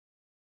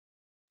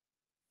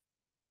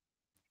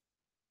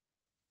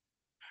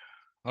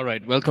All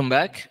right, welcome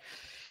back.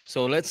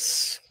 So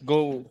let's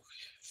go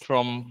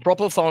from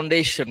proper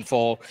foundation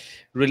for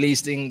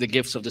releasing the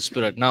gifts of the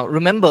Spirit. Now,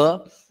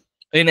 remember,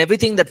 in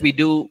everything that we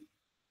do,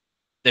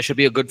 there should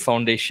be a good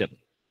foundation,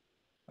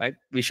 right?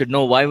 We should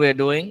know why we're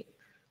doing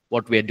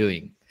what we're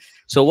doing.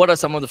 So, what are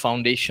some of the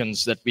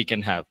foundations that we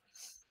can have?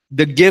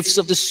 The gifts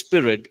of the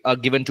Spirit are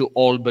given to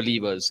all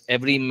believers,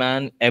 every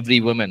man, every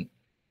woman,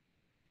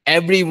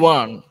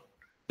 everyone.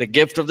 The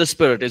gift of the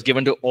Spirit is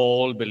given to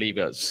all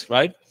believers,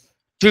 right?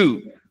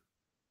 Two,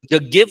 the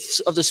gifts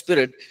of the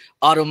Spirit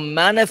are a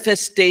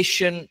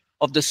manifestation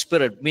of the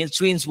Spirit.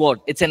 Means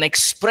what? It's an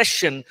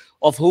expression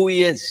of who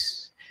He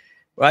is,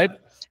 right?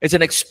 It's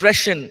an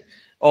expression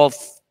of,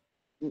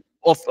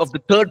 of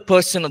the third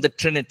person of the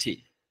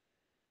Trinity.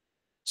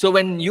 So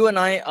when you and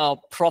I are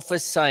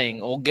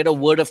prophesying or get a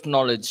word of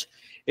knowledge,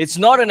 it's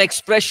not an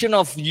expression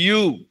of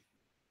you.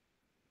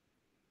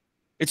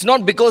 It's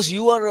not because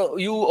you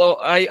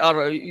or I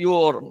are you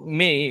or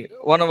me,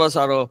 one of us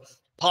are a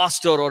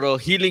pastor or a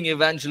healing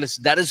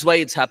evangelist. That is why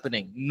it's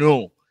happening.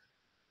 No,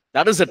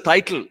 that is a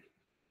title.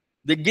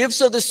 The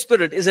gifts of the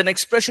Spirit is an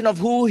expression of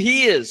who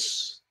He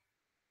is.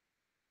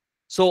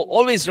 So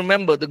always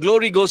remember, the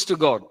glory goes to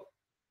God.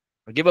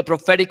 I give a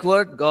prophetic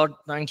word. God,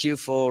 thank you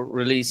for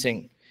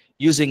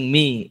using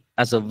me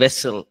as a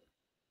vessel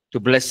to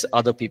bless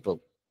other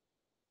people.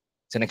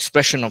 It's an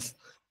expression of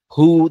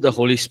who the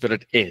Holy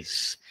Spirit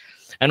is.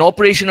 An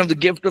operation of the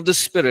gift of the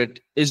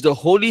Spirit is the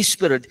Holy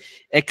Spirit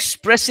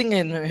expressing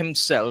in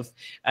Himself,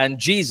 and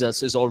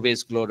Jesus is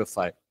always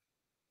glorified.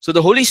 So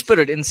the Holy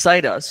Spirit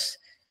inside us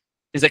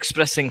is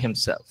expressing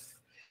Himself.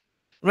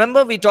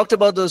 Remember, we talked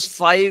about those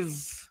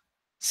 5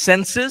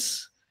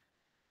 senses,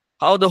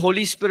 how the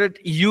Holy Spirit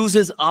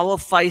uses our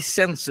 5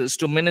 senses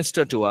to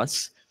minister to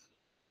us.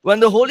 When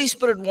the Holy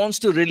Spirit wants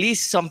to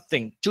release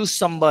something to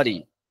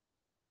somebody,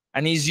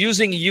 and He's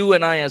using you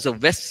and I as a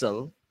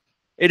vessel,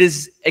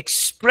 He's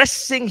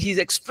expressing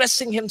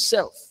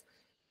Himself.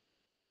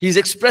 He's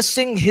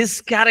expressing His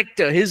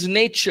character, His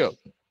nature.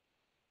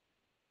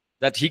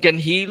 That He can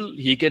heal,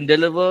 He can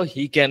deliver,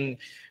 He can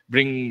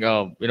bring,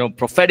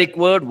 prophetic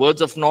words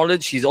of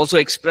knowledge. He's also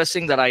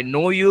expressing that I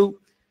know you,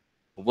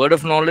 word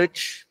of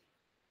knowledge,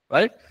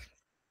 right?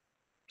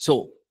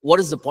 So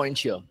what is the point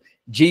here?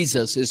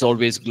 Jesus is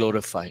always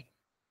glorified,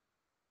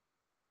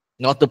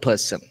 not the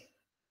person.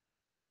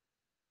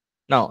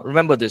 Now,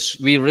 remember this.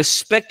 We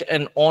respect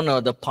and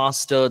honor the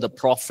pastor, the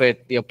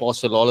prophet, the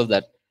apostle, all of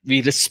that.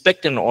 We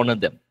respect and honor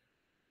them.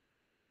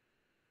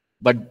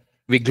 But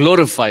we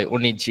glorify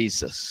only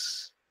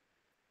Jesus.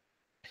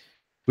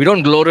 We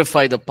don't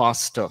glorify the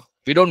pastor.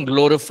 We don't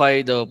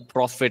glorify the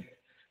prophet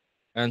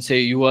and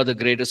say, you are the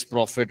greatest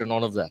prophet and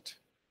all of that.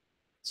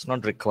 It's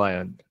not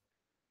required.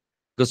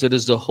 Because it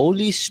is the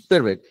Holy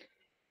Spirit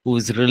who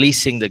is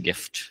releasing the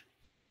gift.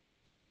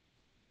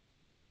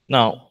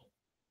 Now,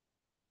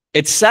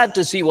 it's sad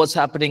to see what's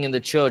happening in the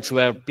church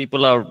where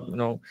people are,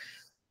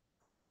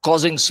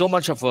 causing so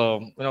much of a,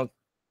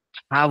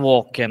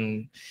 havoc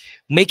and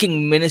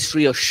making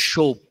ministry a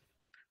show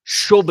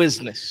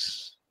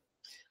business.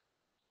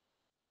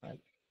 Right?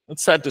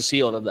 It's sad to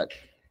see all of that.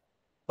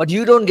 But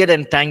you don't get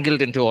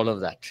entangled into all of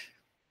that.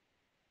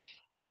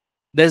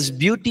 There's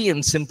beauty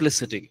in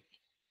simplicity.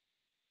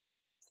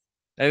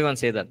 Everyone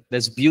say that.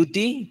 There's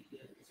beauty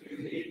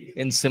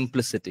in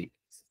simplicity.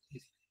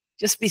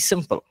 Just be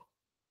simple.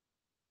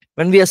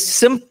 When we are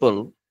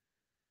simple,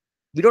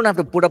 we don't have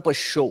to put up a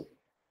show.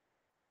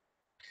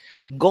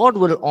 God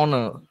will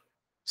honor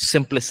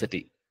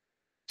simplicity.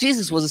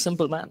 Jesus was a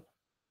simple man.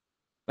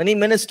 When He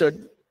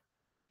ministered,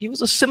 He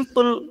was a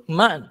simple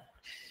man.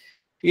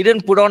 He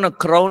didn't put on a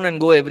crown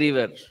and go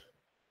everywhere.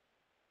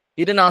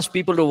 He didn't ask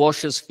people to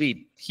wash His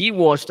feet. He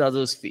washed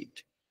others'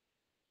 feet.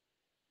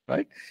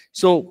 Right?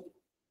 So,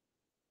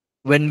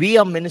 when we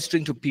are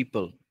ministering to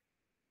people,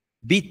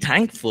 be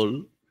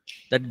thankful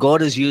that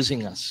God is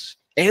using us.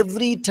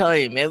 Every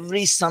time,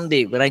 every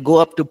Sunday, when I go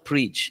up to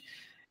preach,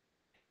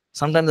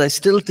 sometimes I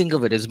still think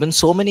of it. It's been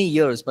so many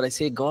years, but I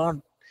say, God,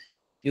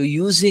 You're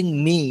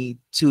using me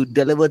to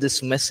deliver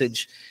this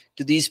message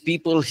to these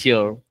people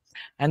here.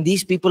 And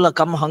these people are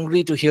come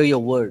hungry to hear Your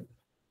word.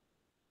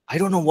 I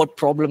don't know what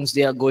problems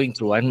they are going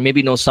through. I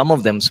maybe know some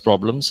of them's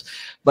problems,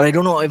 but I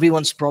don't know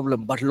everyone's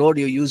problem. But Lord,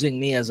 You're using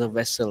me as a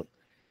vessel.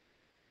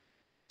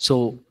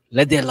 So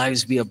let their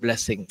lives be a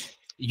blessing.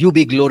 You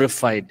be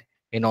glorified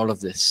in all of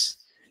this.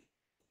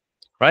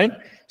 Right?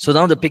 So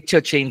now the picture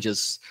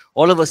changes.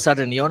 All of a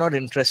sudden, you're not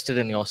interested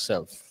in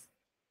yourself.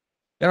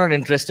 You're not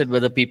interested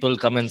whether people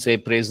come and say,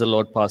 praise the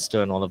Lord,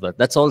 pastor, and all of that.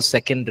 That's all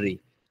secondary.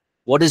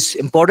 What is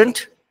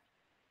important?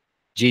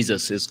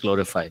 Jesus is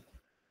glorified.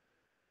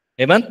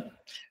 Amen?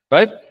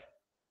 Right?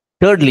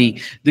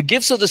 Thirdly, the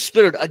gifts of the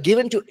Spirit are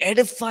given to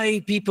edify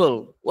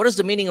people. What is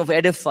the meaning of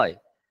edify?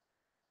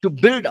 To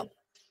build up,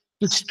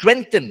 to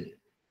strengthen.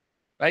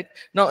 Right?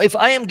 Now, if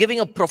I am giving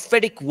a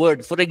prophetic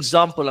word, for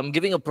example, I'm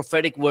giving a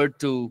prophetic word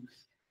to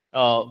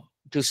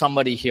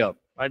somebody here,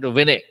 right? To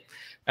Vinay.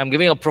 I'm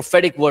giving a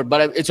prophetic word,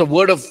 but it's a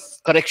word of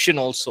correction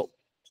also.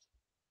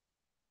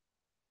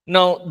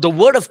 Now, the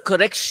word of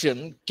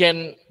correction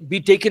can be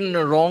taken in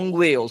a wrong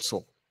way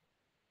also.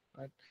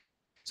 Right?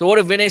 So what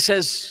if Vinay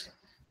says,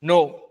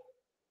 no,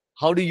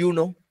 how do you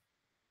know?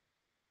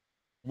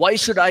 Why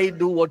should I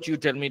do what you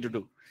tell me to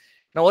do?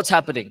 Now, what's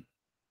happening?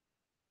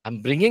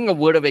 I'm bringing a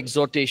word of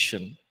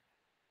exhortation,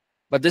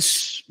 but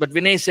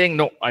Vinay is saying,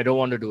 no, I don't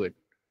want to do it.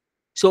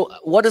 So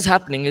what is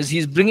happening is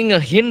he's bringing a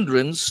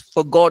hindrance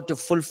for God to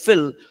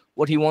fulfill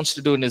what he wants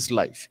to do in his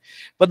life.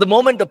 But the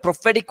moment the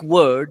prophetic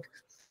word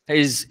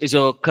is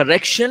a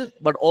correction,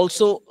 but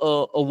also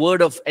a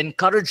word of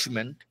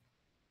encouragement,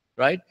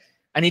 right?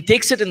 And he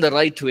takes it in the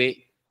right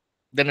way,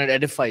 then it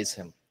edifies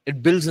him.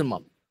 It builds him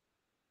up.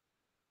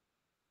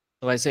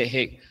 So I say,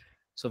 hey,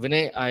 so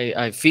Vinay,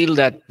 I feel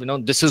that,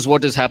 this is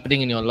what is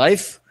happening in your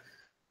life.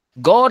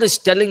 God is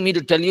telling me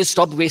to tell you,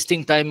 stop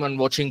wasting time on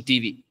watching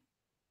TV.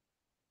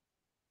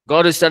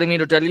 God is telling me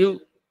to tell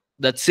you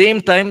that same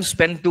time,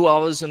 spend 2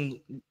 hours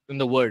in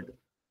the word.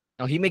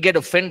 Now, he may get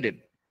offended.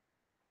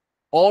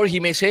 Or he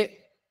may say,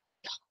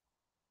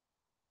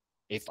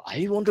 if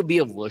I want to be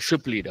a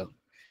worship leader,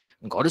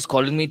 God is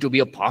calling me to be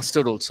a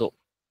pastor also.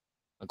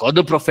 I got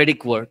the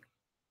prophetic word.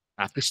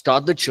 I have to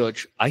start the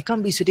church. I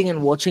can't be sitting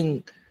and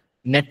watching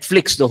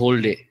Netflix the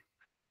whole day.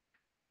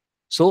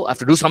 So I have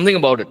to do something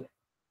about it.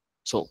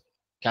 So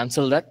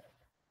cancel that.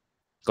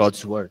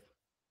 God's word.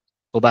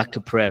 Go back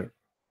to prayer.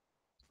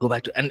 Go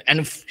back to and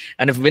if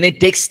Vinay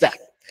takes that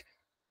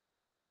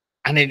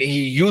and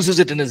he uses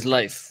it in his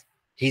life,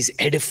 he's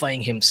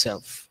edifying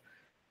himself.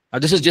 Now,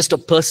 this is just a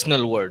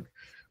personal word.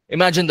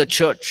 Imagine the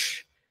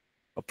church.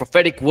 A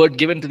prophetic word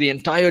given to the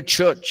entire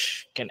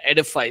church can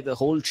edify the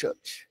whole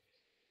church.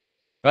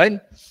 Right?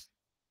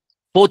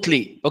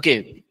 Fourthly,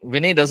 okay,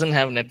 Vinay doesn't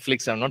have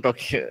Netflix. I'm not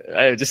talking,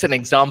 just an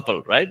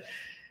example, right?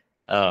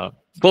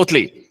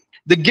 Fourthly,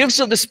 the gifts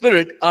of the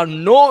Spirit are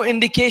no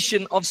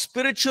indication of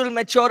spiritual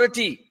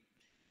maturity.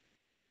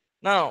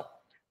 Now,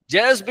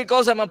 just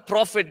because I'm a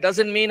prophet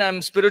doesn't mean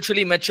I'm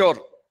spiritually mature.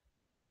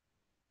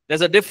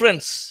 There's a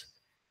difference.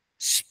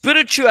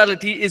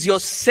 Spirituality is your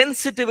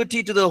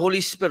sensitivity to the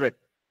Holy Spirit.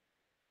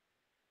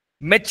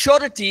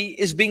 Maturity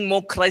is being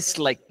more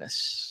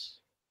Christ-likeness.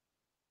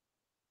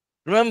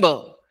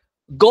 Remember,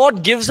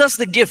 God gives us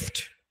the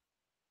gift,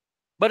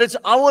 but it's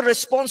our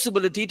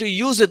responsibility to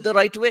use it the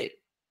right way.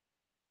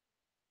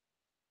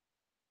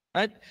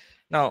 Right?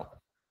 Now,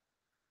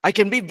 I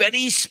can be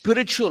very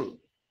spiritual,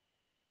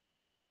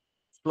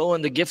 flow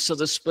in the gifts of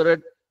the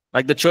Spirit,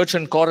 like the church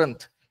in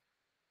Corinth.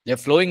 They're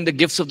flowing the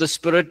gifts of the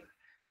Spirit.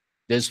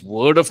 There's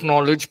word of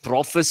knowledge,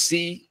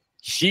 prophecy,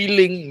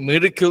 healing,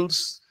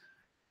 miracles.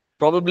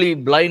 Probably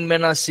blind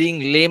men are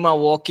seeing, lame are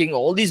walking.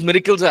 All these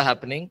miracles are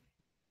happening.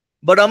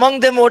 But among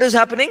them, what is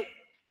happening?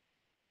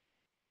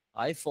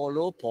 I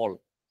follow Paul.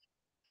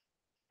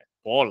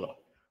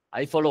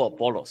 I follow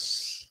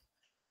Apollos.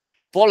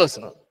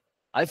 No.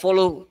 I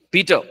follow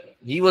Peter.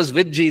 He was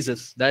with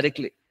Jesus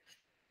directly.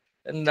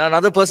 And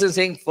another person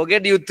saying,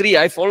 forget you three,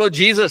 I follow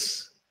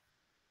Jesus.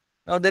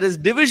 Now there is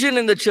division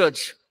in the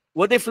church.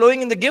 Were they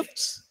flowing in the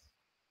gifts?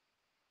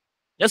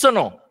 Yes or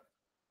no?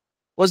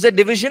 Was there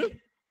division?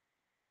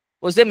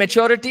 Was there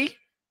maturity?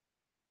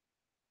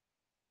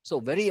 So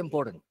very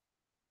important.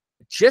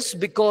 Just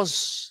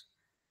because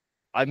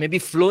I may be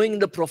flowing in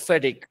the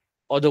prophetic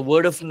or the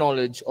word of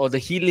knowledge or the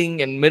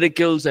healing and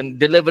miracles and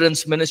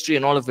deliverance ministry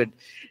and all of it,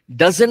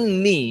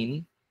 doesn't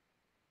mean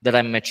that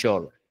I'm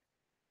mature.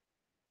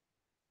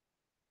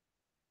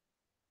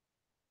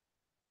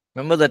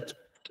 Remember that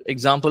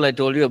example I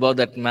told you about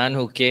that man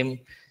who came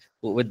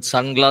with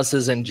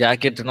sunglasses and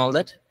jacket and all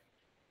that?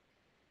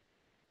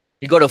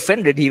 He got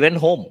offended. He went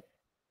home.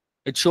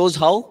 It shows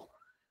how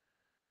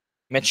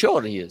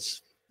mature he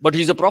is. But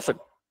he's a prophet.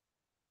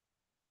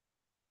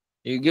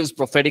 He gives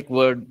prophetic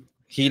word,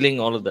 healing,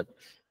 all of that.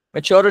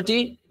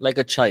 Maturity, like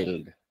a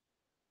child.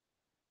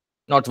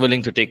 Not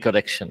willing to take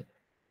correction.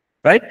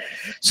 Right?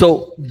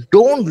 So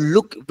don't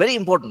look, very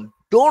important,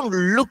 don't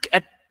look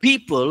at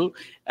people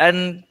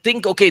and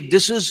think, okay,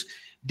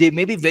 they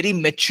may be very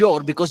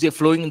mature because they're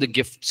flowing in the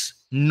gifts.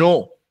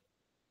 No.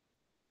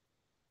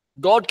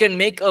 God can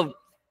make a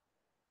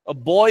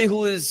boy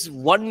who is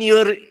 1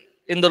 year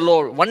in the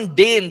Lord, 1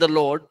 day in the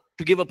Lord,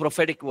 to give a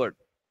prophetic word.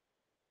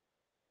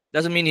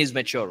 Doesn't mean he's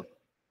mature.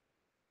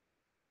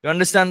 You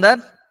understand that?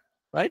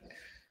 Right?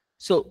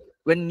 So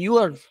when you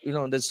are,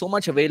 there's so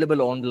much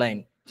available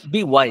online.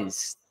 Be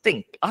wise.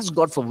 Think. Ask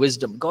God for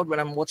wisdom. God, when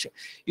I'm watching,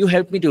 you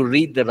help me to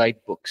read the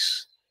right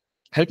books.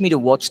 Help me to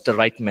watch the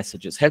right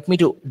messages. Help me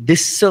to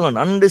discern,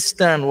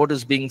 understand what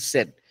is being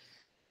said.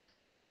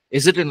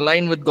 Is it in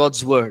line with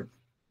God's word?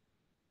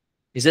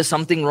 Is there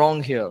something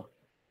wrong here?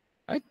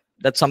 Right?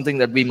 That's something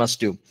that we must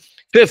do.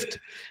 Fifth,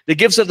 the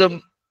gifts of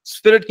the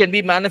Spirit can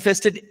be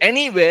manifested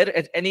anywhere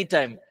at any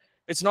time.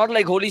 It's not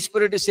like Holy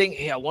Spirit is saying,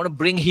 hey, I want to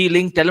bring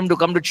healing. Tell him to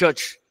come to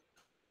church.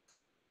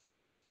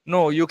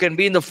 No, you can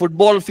be in the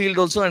football field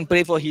also and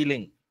pray for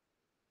healing.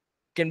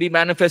 Can be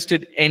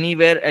manifested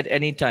anywhere at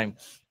any time.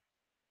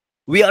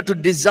 We are to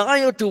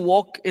desire to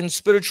walk in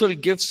spiritual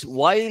gifts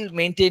while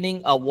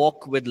maintaining our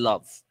walk with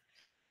love.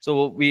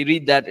 So we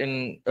read that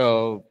in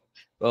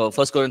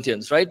First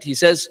Corinthians, right? He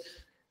says,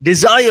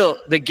 desire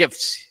the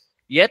gifts,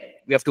 yet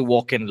we have to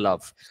walk in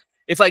love.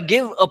 If I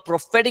give a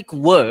prophetic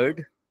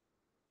word,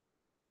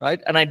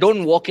 right, and I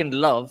don't walk in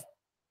love,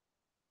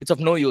 it's of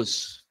no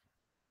use.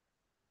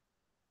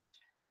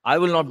 I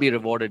will not be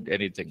rewarded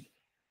anything,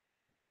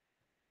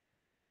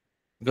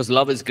 because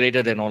love is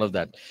greater than all of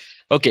that.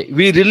 Okay,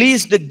 we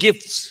release the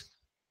gifts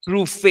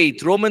through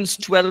faith. Romans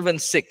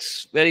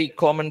 12:6, very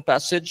common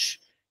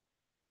passage.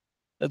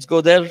 Let's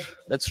go there.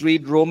 Let's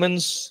read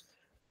Romans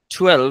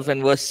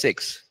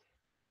 12:6.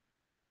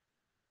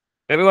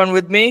 Everyone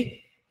with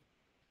me?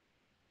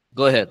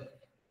 Go ahead.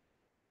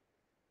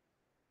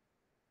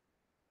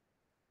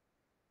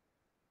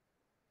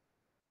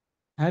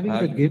 Having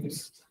the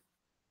gifts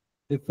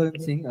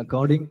differencing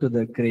according to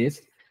the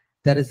grace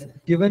that is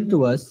given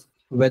to us,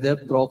 whether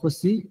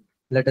prophecy,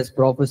 let us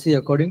prophesy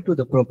according to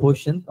the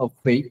proportion of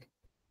faith.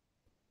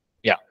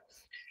 Yeah.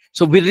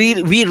 So we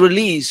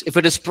release, if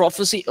it is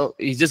prophecy,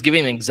 he's just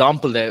giving an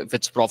example there, if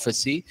it's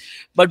prophecy,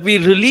 but we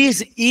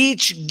release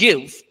each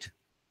gift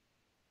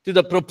to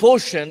the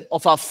proportion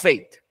of our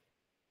faith.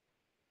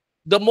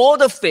 The more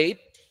the faith,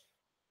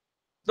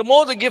 the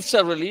more the gifts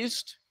are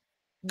released,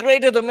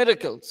 greater the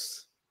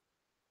miracles.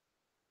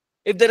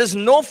 If there is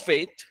no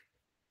faith,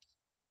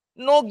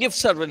 no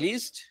gifts are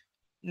released,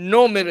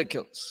 no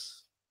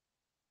miracles.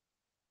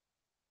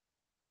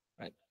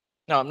 Right?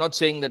 Now, I'm not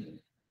saying that,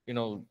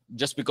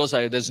 just because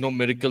there's no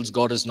miracles,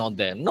 God is not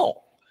there.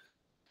 No.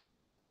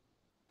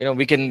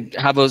 We can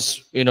have a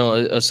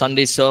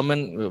Sunday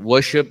sermon,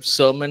 worship,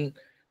 sermon,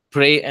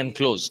 pray and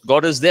close.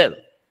 God is there,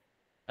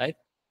 right?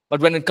 But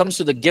when it comes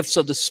to the gifts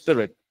of the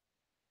Spirit,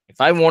 if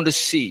I want to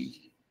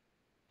see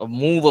a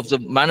move of the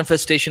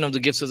manifestation of the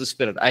gifts of the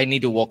Spirit, I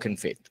need to walk in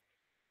faith.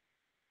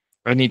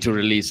 I need to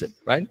release it,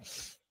 right?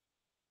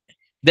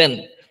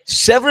 Then,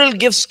 several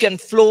gifts can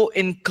flow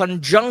in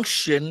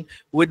conjunction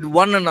with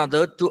one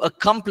another to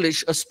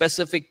accomplish a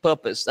specific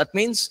purpose. That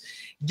means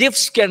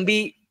gifts can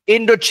be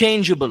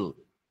interchangeable.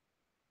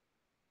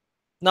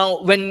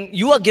 Now, when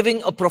you are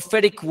giving a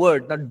prophetic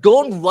word, now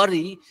don't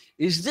worry,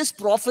 is this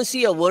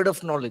prophecy a word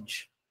of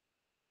knowledge?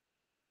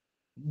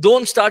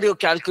 Don't start your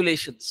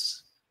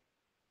calculations.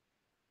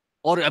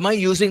 Or am I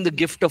using the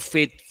gift of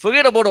faith?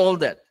 Forget about all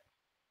that.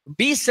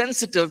 Be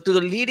sensitive to the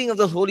leading of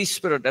the Holy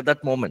Spirit at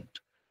that moment.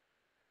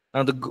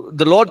 Now,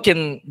 the Lord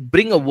can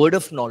bring a word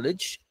of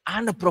knowledge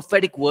and a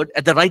prophetic word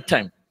at the right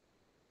time,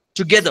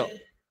 together.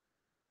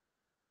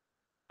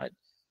 Right?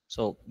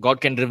 So,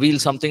 God can reveal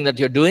something that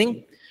you're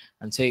doing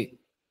and say,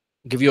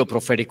 give you a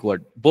prophetic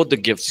word. Both the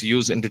gifts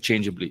use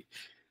interchangeably.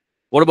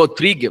 What about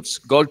three gifts?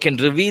 God can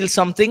reveal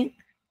something,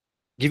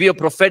 give you a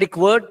prophetic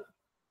word,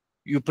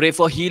 you pray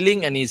for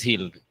healing, and he's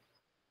healed.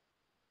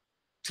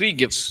 Three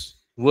gifts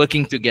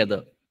working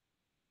together.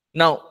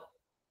 Now,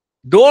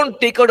 don't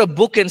take out a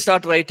book and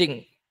start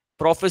writing.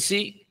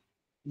 Prophecy,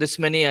 this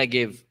many I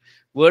gave.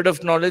 Word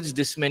of knowledge,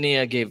 this many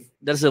I gave.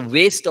 That's a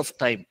waste of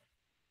time.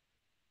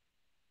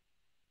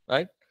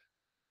 Right?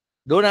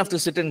 Don't have to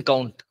sit and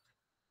count.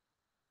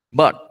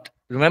 But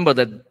remember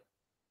that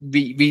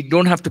we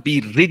don't have to be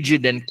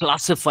rigid and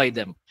classify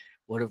them.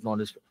 Word of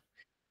knowledge.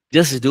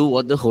 Just do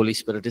what the Holy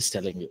Spirit is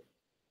telling you.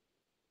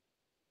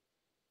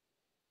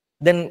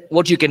 Then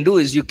what you can do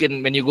is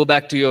when you go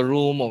back to your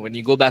room or when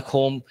you go back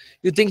home,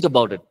 you think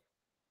about it.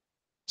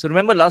 So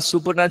remember last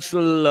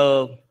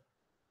supernatural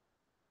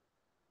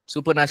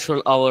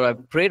hour, I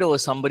prayed over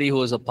somebody who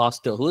was a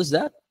pastor. Who is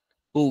that?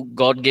 Who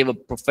God gave a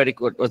prophetic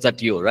word. Was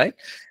that you, right?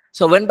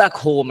 So I went back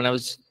home and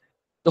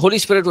the Holy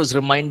Spirit was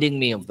reminding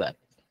me of that.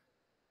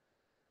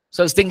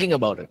 So I was thinking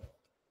about it.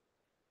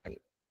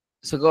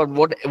 So God,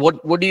 what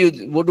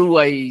do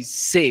I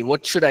say?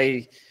 What should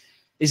I,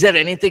 is there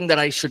anything that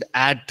I should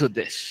add to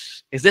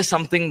this? Is there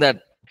something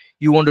that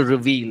you want to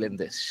reveal in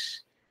this?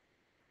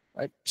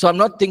 Right? So I'm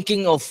not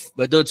thinking of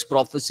whether it's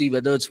prophecy,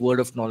 whether it's word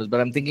of knowledge,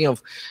 but I'm thinking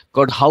of,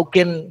 God, how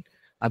can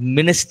I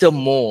minister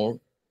more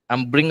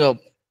and bring a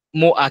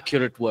more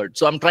accurate word?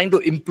 So I'm trying to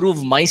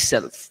improve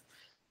myself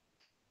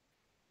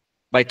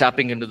by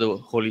tapping into the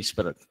Holy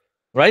Spirit.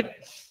 Right?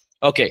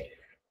 Okay.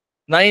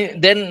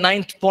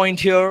 Ninth point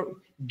here,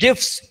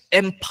 gifts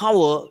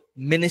empower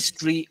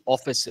ministry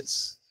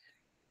offices.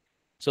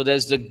 So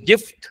there's the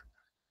gift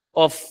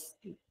of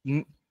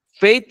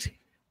faith,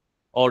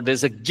 or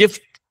there's a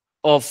gift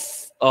of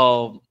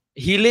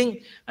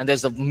healing, and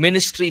there's a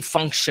ministry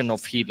function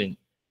of healing.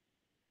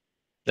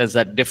 There's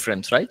that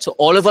difference, right? So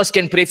all of us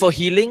can pray for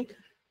healing,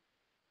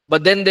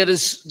 but then there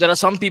are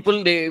some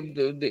people,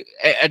 they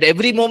at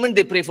every moment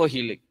they pray for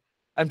healing,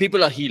 and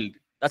people are healed.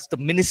 That's the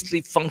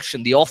ministry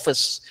function, the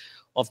office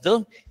of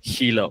the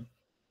healer.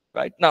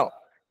 Right? Now,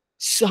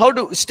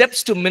 so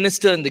steps to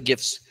minister in the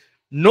gifts?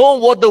 Know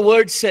what the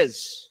word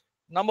says.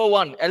 Number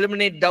one,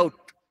 eliminate doubt.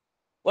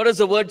 What does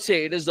the word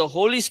say? It is the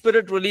Holy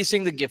Spirit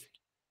releasing the gift.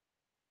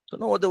 So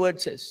know what the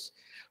word says.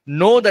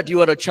 Know that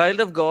you are a child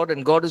of God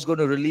and God is going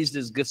to release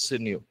these gifts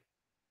in you.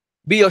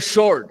 Be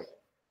assured.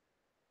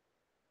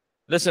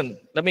 Listen,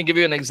 let me give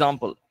you an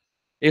example.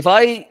 If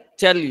I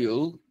tell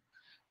you,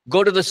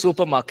 go to the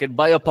supermarket,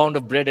 buy a pound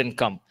of bread and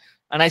come,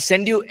 and I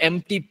send you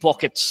empty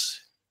pockets.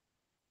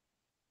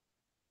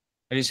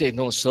 And you say,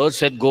 no, sir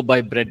said go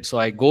buy bread. So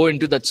I go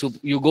into that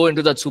you go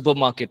into that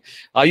supermarket.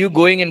 Are you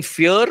going in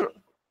fear?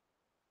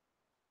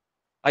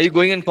 Are you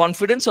going in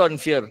confidence or in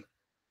fear?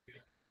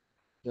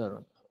 Yeah.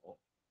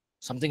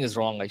 Something is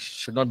wrong. I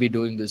should not be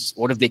doing this.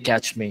 What if they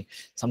catch me?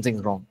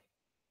 Something's wrong.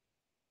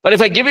 But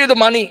if I give you the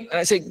money and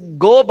I say,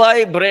 go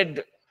buy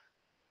bread.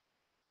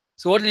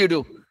 So what will you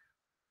do?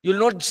 You'll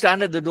not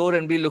stand at the door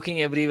and be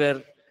looking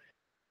everywhere.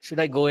 Should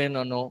I go in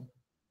or no?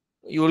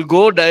 You will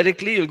go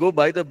directly, you'll go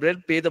buy the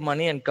bread, pay the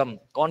money and come.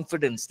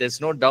 Confidence,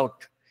 there's no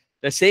doubt.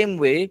 The same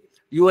way,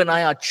 you and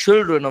I are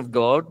children of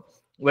God.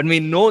 When we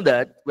know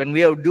that, when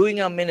we are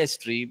doing our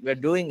ministry, we're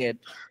doing it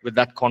with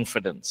that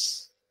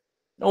confidence.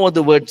 Know what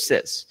the word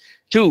says.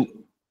 2,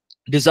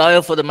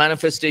 desire for the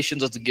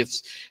manifestations of the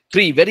gifts.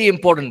 3, very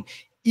important,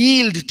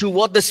 yield to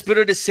what the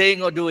Spirit is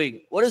saying or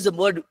doing. What does the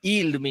word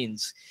yield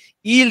means?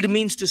 Yield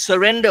means to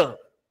surrender,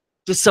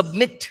 to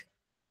submit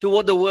to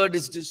what the word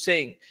is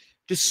saying,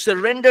 to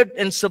surrender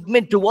and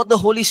submit to what the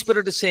Holy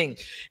Spirit is saying.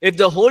 If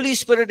the Holy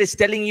Spirit is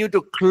telling you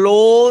to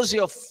close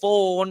your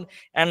phone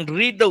and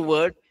read the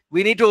word,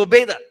 we need to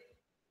obey that.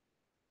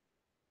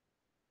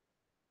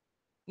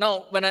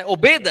 Now, when I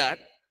obey that,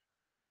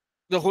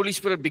 the Holy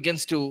Spirit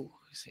begins to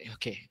say,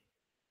 okay,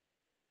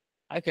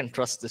 I can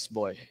trust this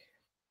boy.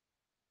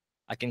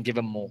 I can give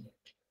him more.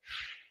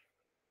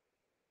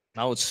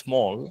 Now it's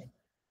small.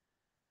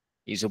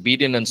 He's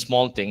obedient in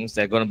small things.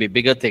 There are going to be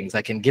bigger things.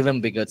 I can give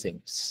him bigger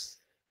things.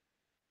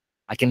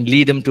 I can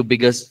lead him to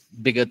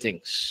bigger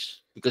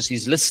things because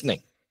he's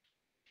listening.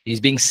 He's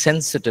being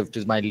sensitive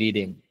to my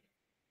leading.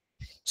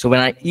 So when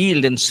I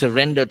yield and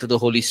surrender to the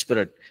Holy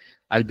Spirit,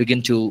 I'll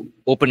begin to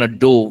open a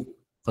door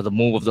for the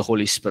move of the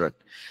Holy Spirit.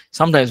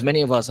 Sometimes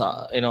many of us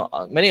are,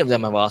 many of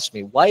them have asked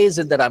me, why is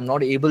it that I'm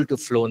not able to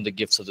flow in the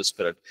gifts of the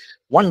Spirit?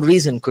 One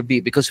reason could be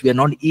because we are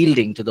not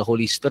yielding to the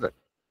Holy Spirit.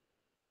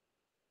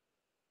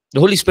 The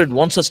Holy Spirit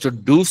wants us to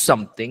do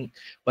something,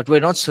 but we're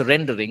not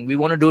surrendering. We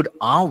want to do it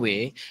our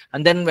way.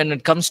 And then when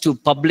it comes to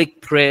public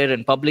prayer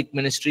and public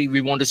ministry, we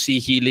want to see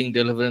healing,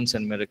 deliverance,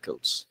 and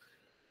miracles.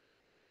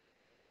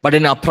 But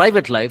in our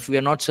private life, we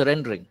are not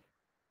surrendering.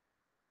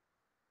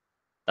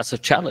 That's a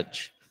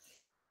challenge,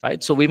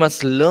 right? So we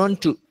must learn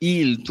to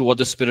yield to what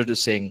the Spirit is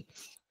saying.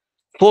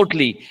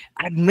 4thly,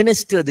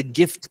 administer the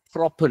gift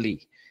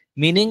properly.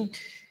 Meaning,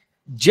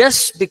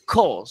 just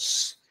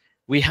because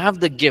we have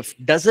the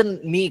gift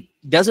doesn't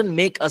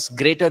make us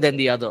greater than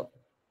the other,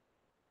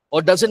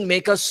 or doesn't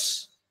make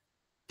us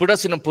put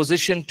us in a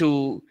position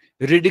to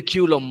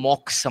ridicule or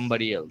mock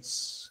somebody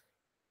else.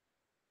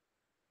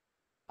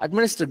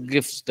 Administer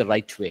gifts the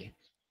right way.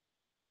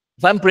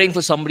 If I'm praying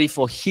for somebody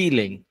for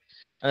healing,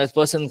 and this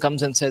person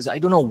comes and says, I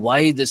don't know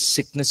why this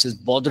sickness is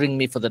bothering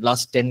me for the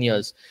last 10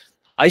 years.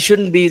 I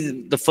shouldn't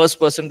be the first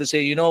person to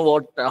say, you know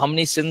what, how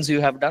many sins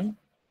you have done?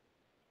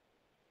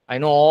 I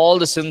know all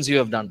the sins you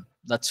have done.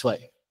 That's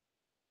why.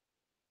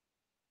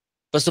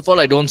 First of all,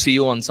 I don't see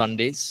you on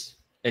Sundays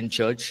in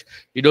church.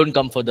 You don't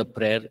come for the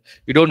prayer.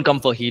 You don't come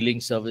for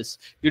healing service.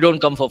 You don't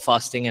come for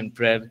fasting and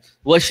prayer.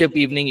 Worship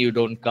evening, you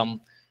don't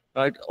come.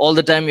 Right? All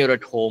the time you're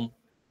at home.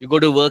 You go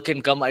to work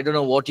and come. I don't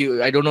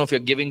know if you're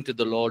giving to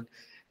the Lord.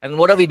 And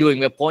what are we doing?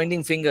 We're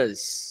pointing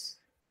fingers.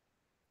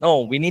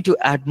 No, we need to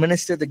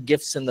administer the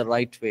gifts in the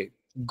right way.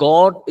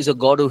 God is a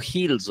God who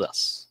heals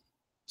us.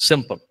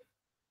 Simple.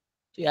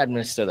 You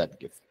administer that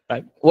gift,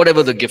 right?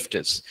 Whatever the gift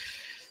is.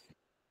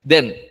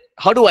 Then,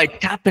 how do I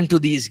tap into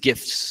these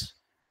gifts?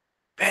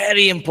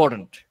 Very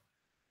important.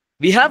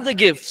 We have the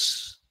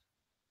gifts.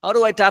 How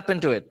do I tap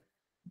into it?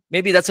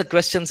 Maybe that's a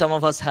question some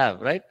of us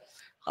have, right?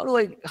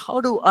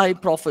 How do I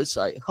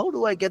prophesy? How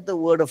do I get the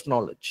word of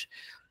knowledge?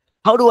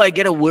 How do I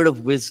get a word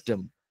of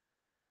wisdom?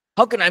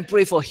 How can I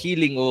pray for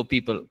healing over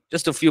people?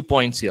 Just a few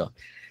points here.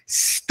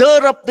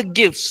 Stir up the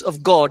gifts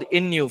of God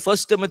in you. 1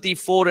 Timothy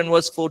 4 and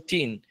verse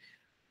 14.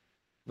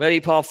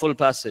 Very powerful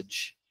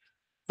passage.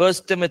 1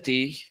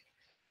 Timothy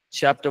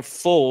chapter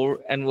 4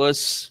 and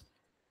verse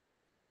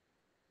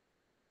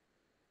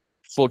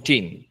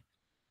 14.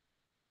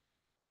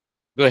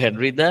 Go ahead,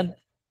 read that.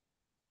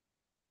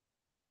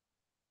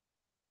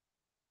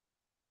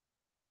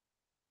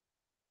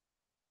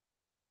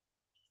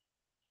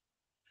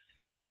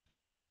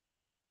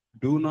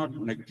 Do not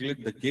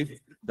neglect the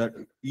gift that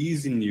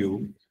is in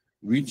you,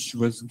 which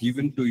was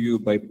given to you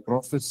by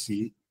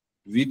prophecy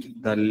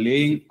with the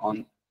laying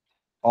on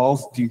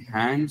of the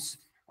hands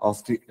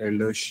of the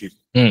eldership.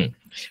 Do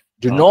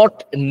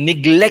not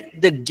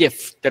neglect the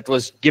gift that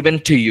was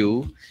given to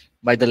you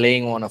by the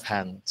laying on of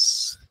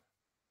hands.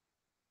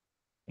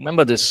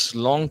 Remember this,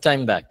 long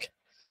time back.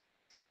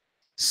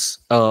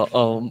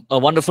 A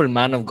wonderful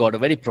man of God, a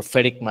very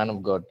prophetic man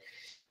of God.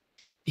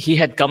 He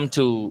had come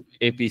to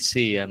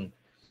APC and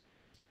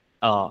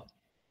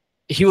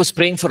he was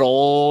praying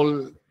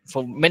for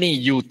many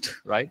youth,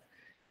 right?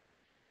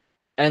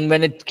 And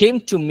when it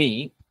came to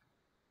me,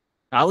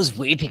 I was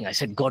waiting. I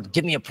said, God,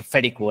 give me a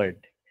prophetic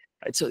word.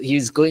 Right? So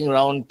he's going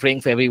around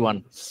praying for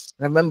everyone.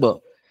 I remember,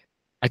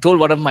 I told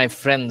one of my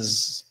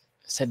friends,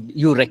 Said,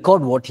 you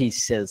record what he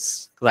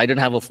says. Because I didn't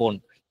have a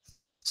phone.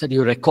 Said,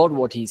 you record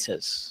what he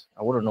says.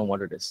 I want to know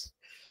what it is.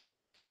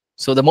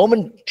 So the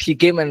moment he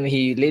came and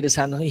he laid his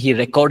hand on it, he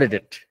recorded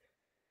it.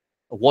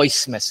 A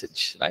voice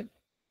message, right?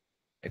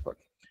 Record.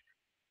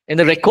 In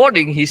the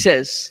recording, he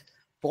says,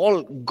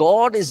 Paul,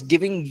 God is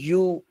giving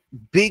you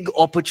big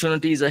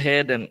opportunities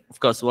ahead, and of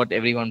course, what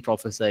everyone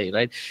prophesy,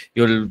 right?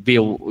 You'll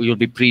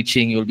be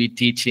preaching, you'll be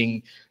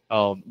teaching.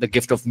 The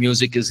gift of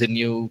music is in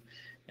you,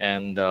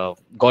 and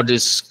God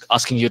is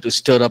asking you to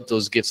stir up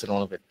those gifts and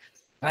all of it.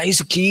 I used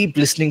to keep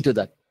listening to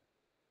that.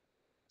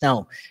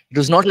 Now, it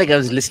was not like I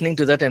was listening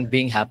to that and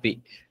being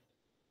happy.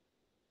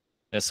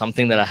 There's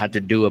something that I had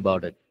to do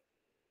about it,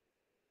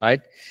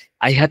 right?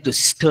 I had to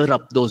stir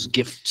up those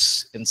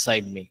gifts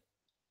inside me.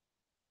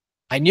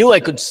 I knew I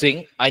could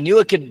sing. I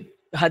knew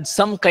had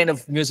some kind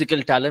of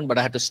musical talent, but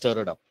I had to stir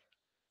it up.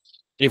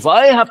 If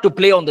I have to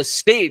play on the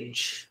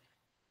stage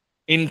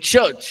in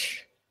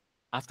church,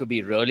 I have to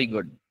be really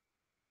good.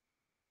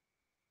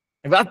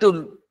 If I have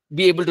to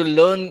be able to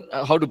learn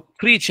how to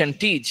preach and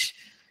teach,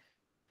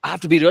 I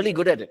have to be really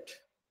good at it.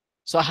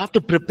 So I have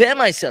to prepare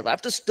myself. I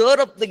have to stir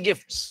up the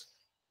gifts.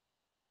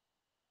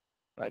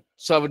 Right?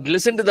 So I would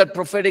listen to that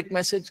prophetic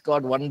message.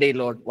 God, one day,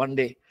 Lord, one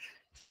day.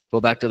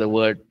 Go back to the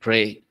word,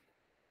 pray.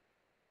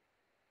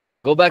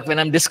 Go back when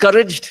I'm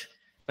discouraged.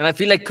 When I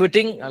feel like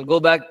quitting, I'll go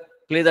back,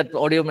 play that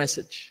audio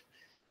message.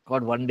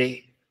 God, one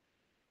day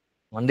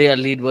I'll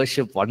lead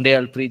worship. One day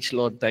I'll preach,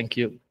 Lord. Thank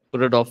you.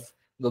 Put it off.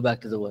 Go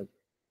back to the word.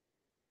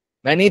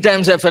 Many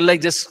times I felt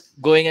like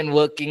just going and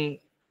working,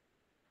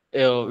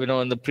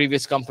 in the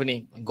previous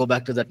company. Go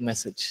back to that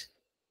message.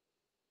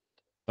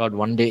 God,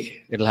 one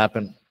day it'll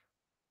happen.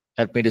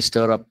 Help me to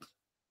stir up.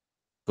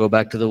 Go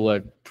back to the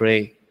word.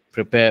 Pray,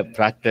 prepare,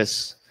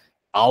 practice.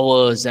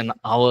 Hours and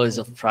hours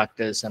of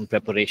practice and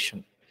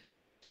preparation.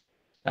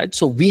 Right?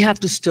 So we have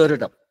to stir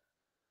it up.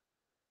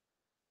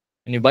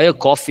 When you buy a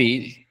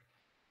coffee,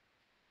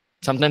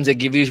 sometimes they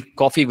give you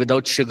coffee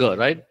without sugar,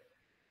 right?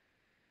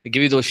 They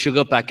give you those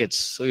sugar packets.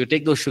 So you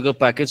take those sugar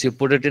packets, you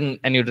put it in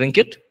and you drink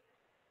it.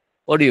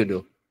 What do you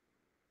do?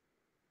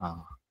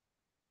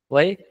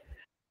 Why?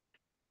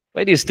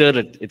 Why do you stir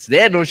it? It's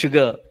there, no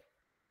sugar.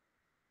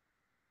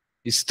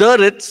 You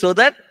stir it so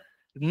that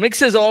it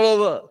mixes all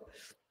over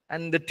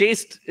and the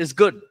taste is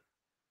good.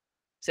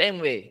 Same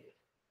way.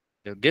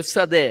 The gifts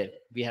are there.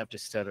 We have to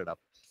stir it up.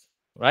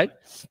 Right?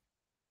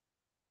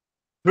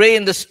 Pray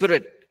in the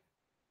Spirit.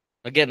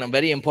 Again, a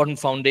very important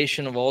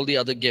foundation of all the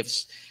other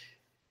gifts.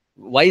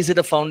 Why is it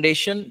a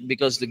foundation?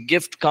 Because the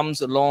gift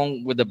comes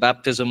along with the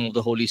baptism of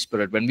the Holy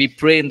Spirit. When we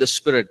pray in the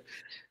Spirit,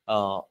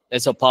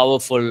 it's a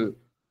powerful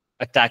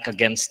attack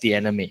against the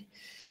enemy.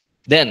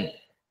 Then,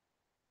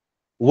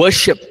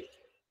 worship,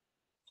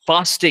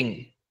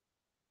 fasting,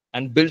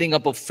 and building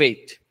up of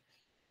faith.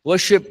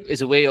 Worship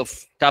is a way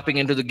of tapping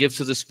into the gifts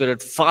of the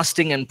Spirit,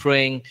 fasting and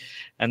praying,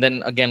 and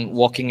then again,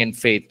 walking in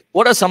faith.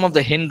 What are some of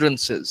the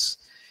hindrances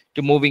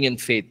to moving in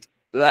faith?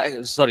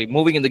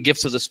 Moving in the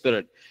gifts of the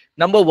Spirit.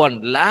 Number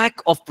one, lack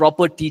of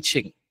proper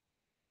teaching.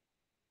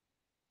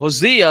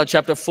 Hosea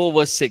chapter 4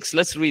 verse 6.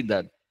 Let's read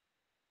that.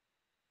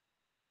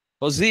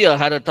 Hosea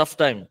had a tough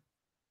time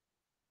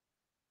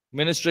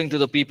ministering to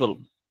the people.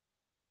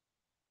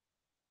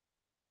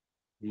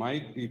 My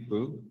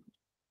people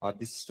are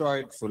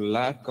destroyed for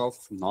lack of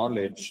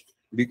knowledge,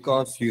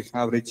 because you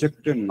have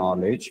rejected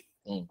knowledge.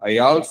 I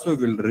also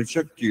will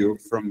reject you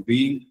from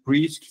being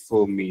priest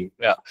for me.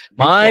 Yeah.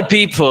 My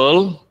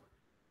people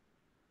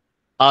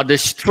are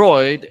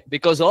destroyed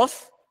because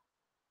of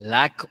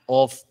lack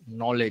of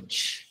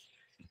knowledge.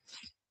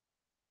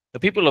 The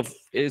people of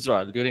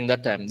Israel during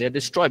that time, they're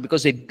destroyed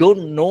because they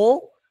don't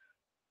know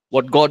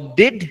what God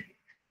did.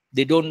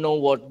 They don't know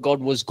what God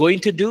was going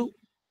to do,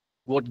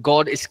 what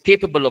God is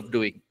capable of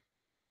doing.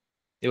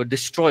 They were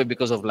destroyed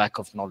because of lack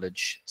of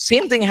knowledge.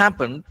 Same thing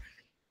happened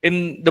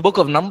in the book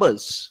of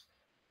Numbers.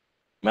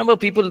 Remember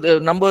the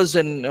Numbers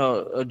and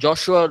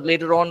Joshua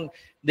later on,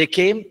 they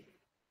came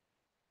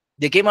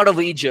out of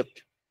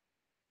Egypt.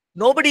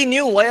 Nobody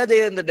knew why are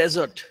they in the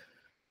desert.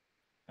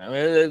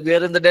 We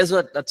are in the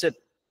desert, that's it.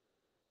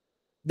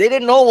 They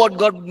didn't know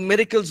what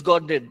miracles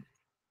God did.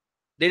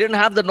 They didn't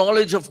have the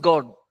knowledge of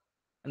God,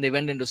 and they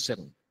went into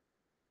sin.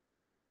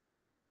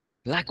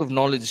 Lack of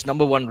knowledge,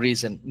 number one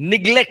reason.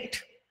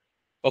 Neglect.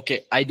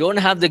 Okay, I don't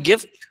have the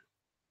gift,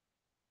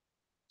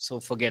 so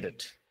forget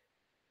it.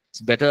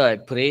 It's better I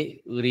pray,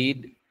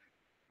 read,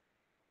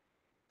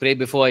 pray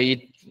before I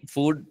eat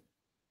food,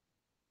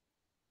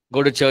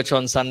 go to church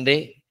on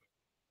Sunday,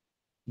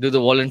 do the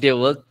volunteer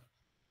work,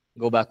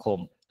 go back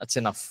home. That's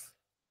enough.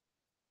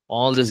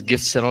 All these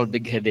gifts and all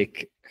big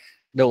headache.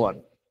 Don't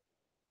want.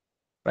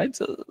 Right?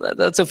 So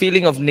that's a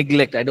feeling of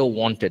neglect. I don't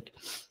want it.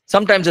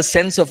 Sometimes a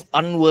sense of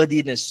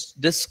unworthiness.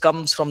 This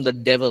comes from the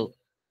devil.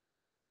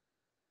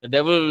 The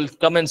devil will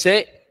come and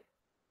say,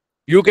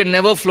 you can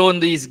never flow in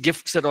these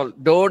gifts at all.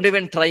 Don't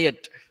even try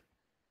it.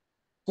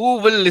 Who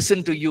will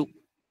listen to you?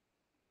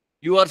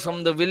 You are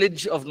from the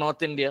village of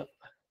North India.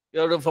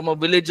 You are from a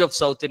village of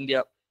South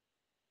India.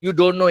 You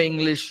don't know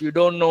English. You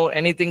don't know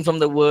anything from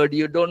the word.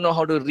 You don't know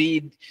how to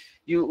read.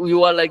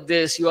 You are like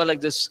this. You are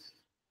like this.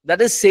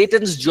 That is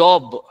Satan's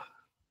job.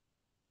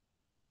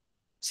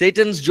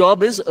 Satan's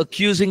job is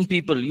accusing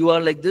people. You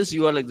are like this.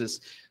 You are like this.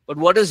 But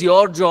what is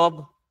your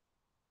job?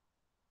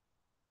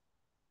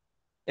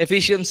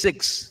 Ephesians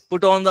 6.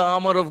 Put on the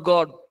armor of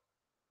God.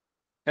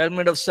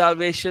 Helmet of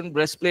salvation,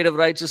 breastplate of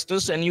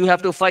righteousness, and you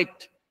have to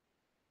fight.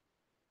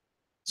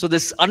 So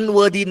this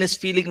unworthiness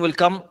feeling will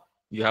come.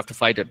 You have to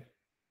fight it.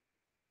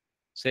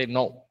 Say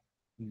no.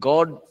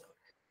 God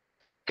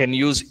can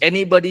use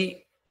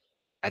anybody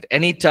at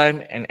any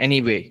time and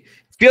any way.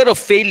 Fear of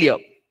failure.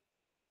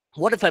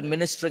 What if I'm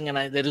ministering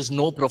and there is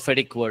no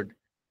prophetic word?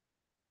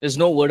 There's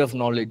no word of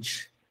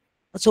knowledge.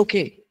 That's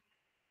okay.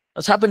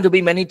 That's happened to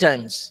me many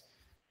times.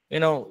 You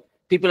know,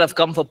 people have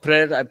come for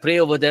prayer. I pray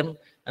over them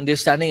and they're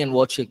standing and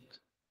watching.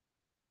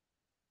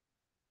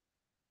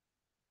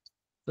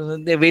 So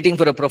they're waiting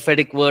for a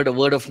prophetic word, a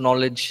word of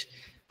knowledge.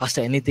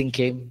 Pastor, anything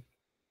came?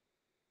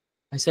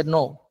 I said,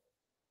 no.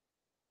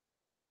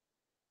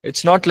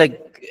 It's not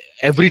like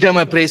every time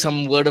I pray,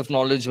 some word of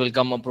knowledge will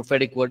come, a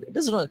prophetic word. It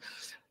doesn't.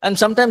 And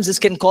sometimes this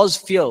can cause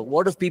fear.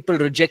 What if people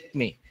reject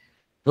me?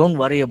 Don't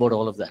worry about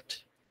all of that.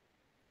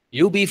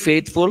 You be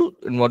faithful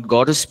in what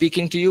God is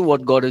speaking to you,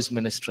 what God is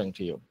ministering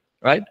to you.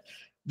 Right?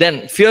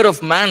 Then fear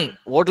of man.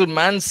 What will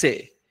man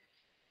say?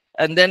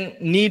 And then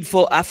need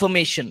for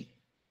affirmation.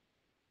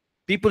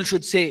 People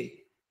should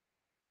say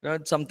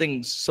some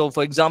things. So,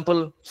 for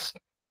example,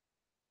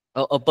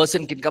 a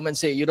person can come and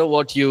say, you know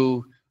what,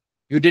 you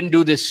didn't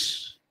do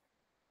this,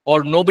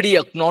 or nobody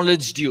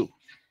acknowledged you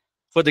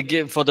for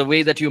the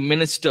way that you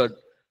ministered.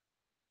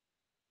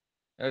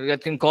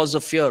 That can cause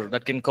a fear.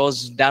 That can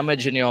cause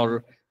damage in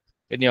your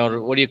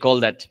what do you call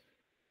that?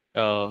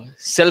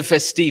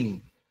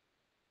 Self-esteem.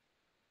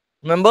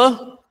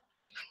 Remember,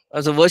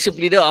 as a worship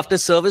leader, after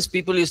service,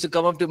 people used to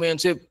come up to me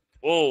and say,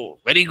 "Oh,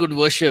 very good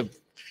worship,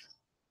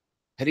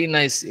 very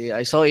nice.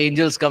 I saw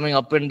angels coming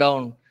up and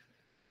down."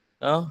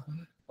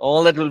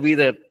 All that will be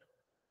there.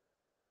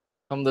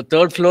 From the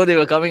third floor, they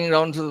were coming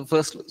down to the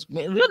first floor.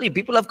 Really,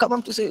 people have come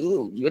up to say,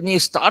 "Oh, when you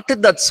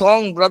started that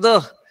song,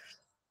 brother,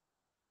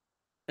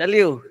 tell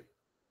you,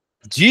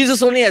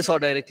 Jesus only I saw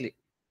directly.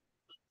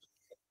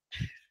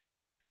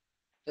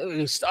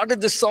 You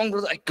started this song,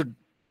 brother. I could,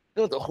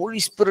 the Holy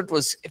Spirit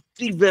was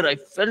everywhere. I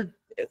felt."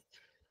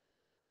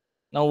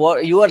 Now,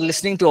 what you are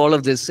listening to all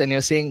of this and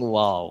you're saying,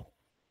 "Wow,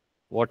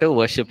 what a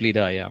worship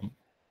leader I am."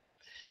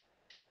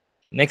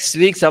 Next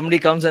week, somebody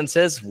comes and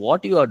says,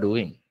 "What you are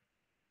doing?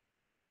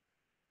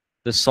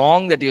 The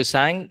song that you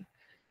sang,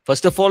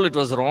 first of all, it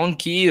was wrong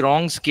key,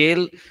 wrong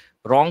scale,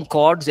 wrong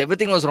chords.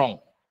 Everything was wrong.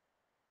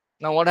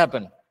 Now, what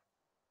happened?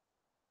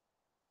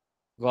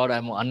 God,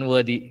 I'm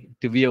unworthy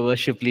to be a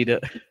worship leader."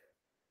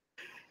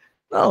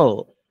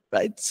 No,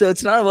 right? So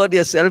it's not about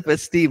your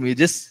self-esteem. You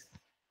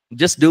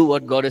just do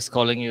what God is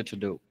calling you to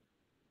do.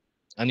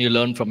 And you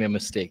learn from your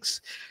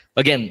mistakes.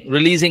 Again,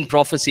 releasing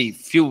prophecy.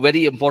 Few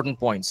very important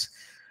points.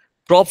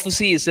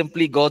 Prophecy is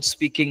simply God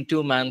speaking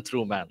to man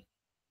through man.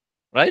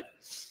 Right?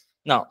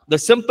 Now, the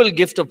simple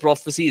gift of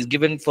prophecy is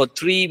given for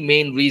three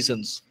main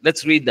reasons.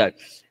 Let's read that.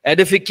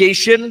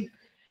 Edification,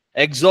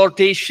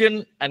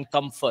 exhortation, and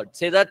comfort.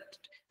 Say that.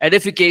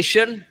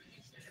 Edification,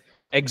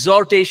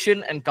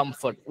 exhortation, and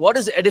comfort. What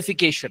is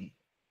edification?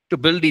 To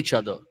build each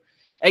other.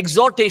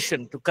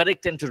 Exhortation, to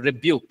correct and to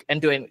rebuke,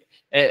 and to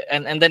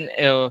and then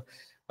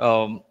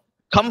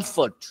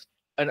comfort.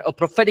 And a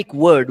prophetic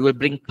word will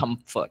bring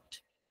comfort.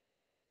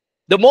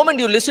 The moment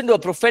you listen to a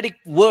prophetic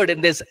word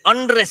and there's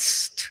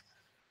unrest,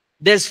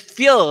 there's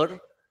fear,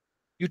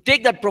 you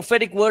take that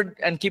prophetic word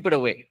and keep it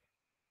away.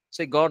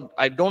 Say, "God,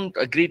 I don't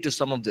agree to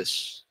some of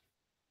this.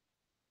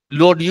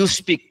 Lord, you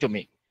speak to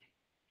me."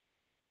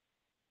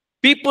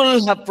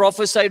 People have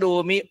prophesied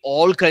over me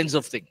all kinds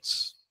of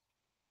things.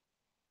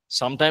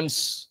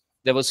 Sometimes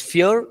there was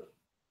fear.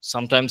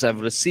 Sometimes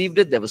I've received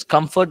it. There was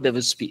comfort. There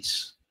was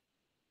peace.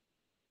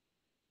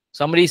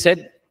 Somebody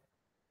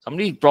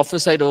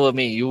prophesied over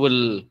me, you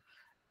will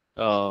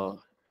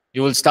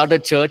start a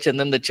church and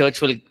then the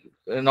church will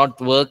not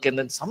work, and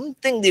then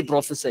something they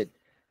prophesied.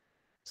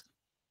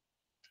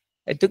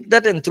 I took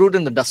that and threw it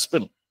in the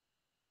dustbin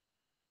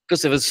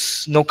because there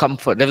was no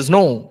comfort. There was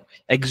no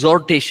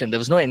exhortation. There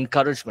was no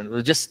encouragement. It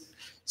was just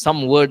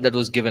some word that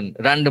was given,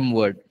 random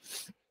word.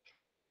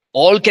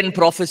 All can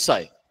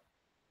prophesy.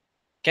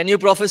 Can you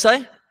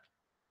prophesy?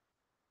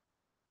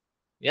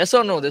 Yes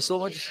or no? There's so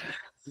much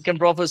you can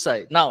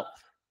prophesy. Now,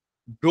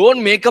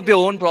 don't make up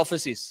your own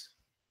prophecies.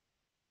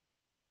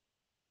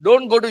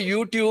 Don't go to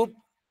YouTube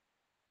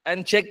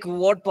and check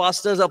what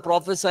pastors are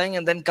prophesying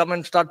and then come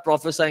and start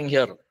prophesying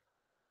here.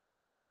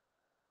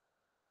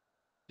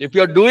 If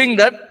you're doing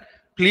that,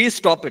 please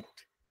stop it.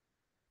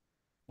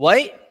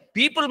 Why?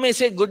 People may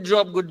say good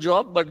job,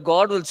 but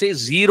God will say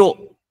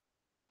 0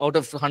 out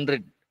of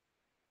 100.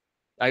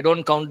 I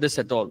don't count this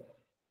at all.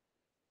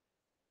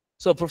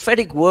 So a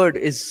prophetic word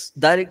is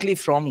directly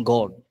from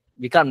God.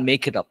 We can't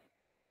make it up.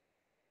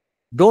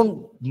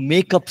 Don't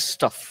make up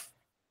stuff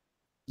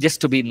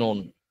just to be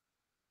known.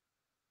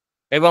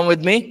 Everyone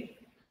with me?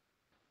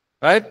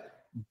 Right?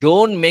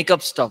 Don't make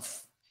up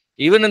stuff.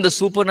 Even in the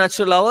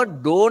supernatural hour,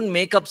 don't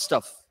make up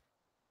stuff.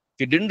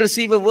 If you didn't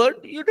receive a word,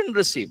 you didn't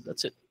receive.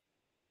 That's it.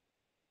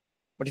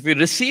 But if you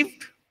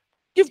received,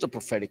 give the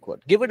prophetic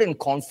word. Give it in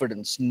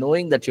confidence,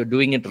 knowing that you're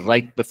doing it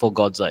right before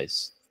God's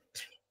eyes.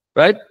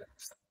 Right?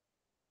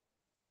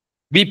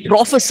 We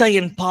prophesy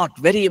in part.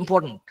 Very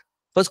important.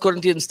 1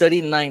 Corinthians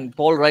 13:9,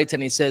 Paul writes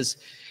and he says,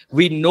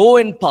 we know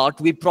in part,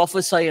 we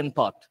prophesy in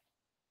part.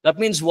 That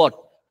means what?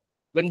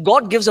 When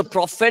God gives a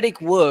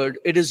prophetic word,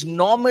 it is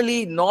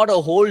normally not a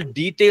whole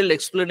detailed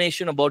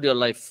explanation about your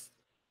life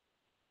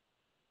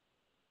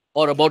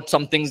or about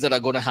some things that are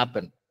going to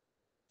happen.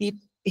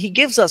 He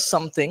gives us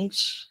some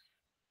things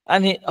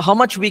and how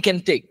much we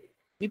can take.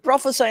 We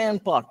prophesy in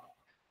part.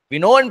 We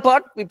know in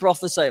part, we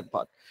prophesy in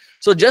part.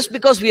 So just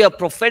because we are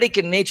prophetic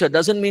in nature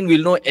doesn't mean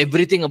we'll know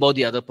everything about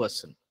the other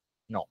person.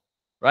 No,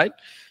 right?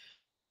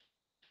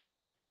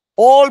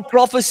 All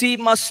prophecy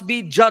must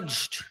be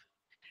judged.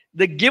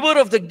 The giver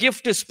of the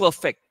gift is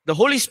perfect. The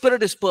Holy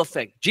Spirit is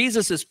perfect.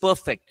 Jesus is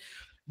perfect.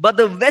 But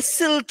the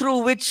vessel through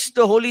which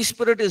the Holy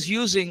Spirit is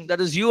using, that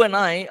is you and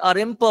I, are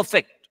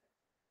imperfect.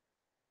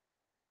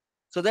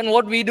 So then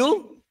what we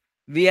do?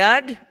 We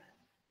add.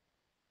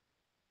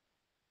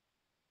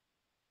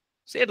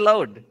 Say it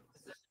loud.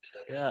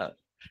 Yeah.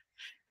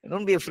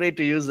 Don't be afraid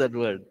to use that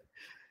word.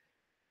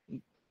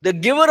 The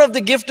giver of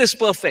the gift is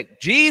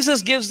perfect.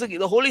 Jesus gives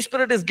the Holy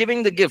Spirit is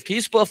giving the gift.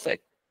 He's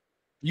perfect.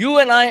 You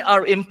and I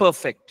are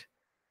imperfect.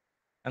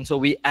 And so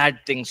we add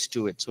things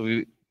to it. So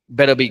we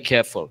better be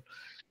careful.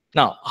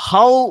 Now,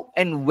 how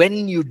and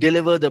when you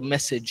deliver the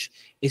message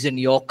is in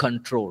your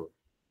control.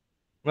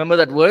 Remember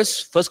that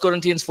verse? 1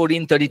 Corinthians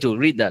 14:32.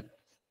 Read that.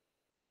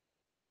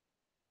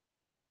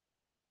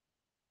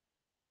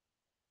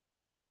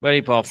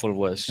 Very powerful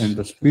verse. And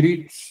the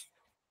spirits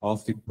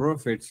of the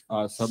prophets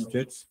are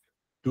subject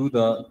to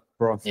the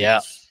prophets. Yeah.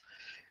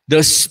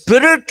 The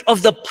spirit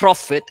of the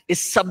prophet is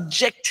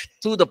subject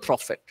to the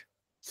prophet.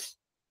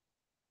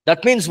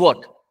 That means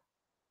what?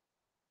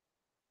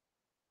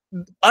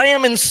 I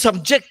am in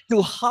subject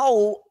to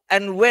how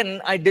and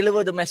when I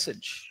deliver the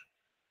message.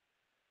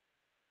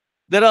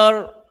 There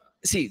are,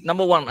 see,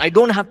 number one, I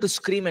don't have to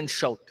scream and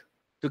shout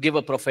to give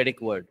a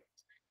prophetic word.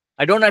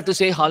 I don't have to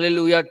say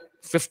hallelujah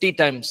 50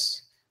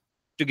 times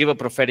to give a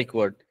prophetic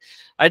word.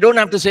 I don't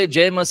have to say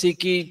Jai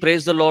Masiki,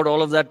 praise the Lord,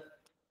 all of that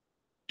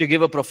to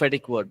give a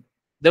prophetic word.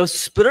 The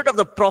spirit of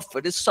the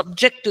prophet is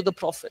subject to the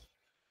prophet.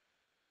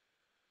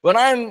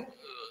 When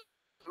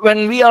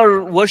we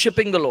are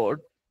worshiping the Lord,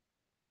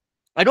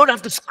 I don't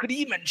have to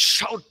scream and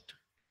shout.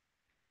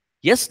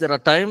 Yes, there are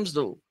times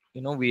though,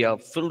 we are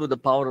filled with the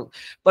power,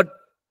 but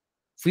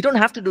we don't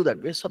have to do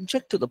that. We're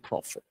subject to the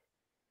prophet.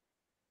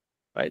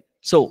 Right?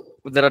 So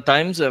there are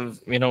times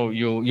of,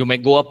 you may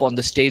go up on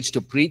the stage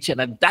to preach, and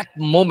at that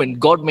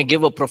moment, God may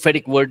give a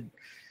prophetic word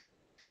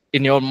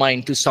in your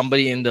mind to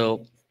somebody in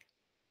the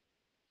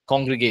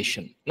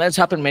congregation. That's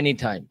happened many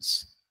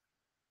times.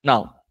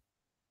 Now,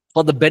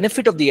 for the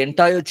benefit of the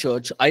entire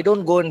church, I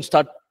don't go and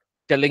start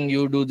telling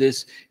you do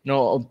this,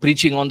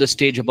 preaching on the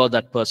stage about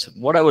that person.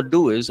 What I would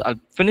do is I'll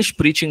finish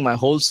preaching my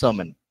whole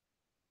sermon.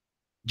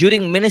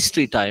 During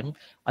ministry time,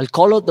 I'll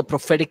call out the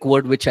prophetic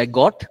word which I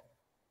got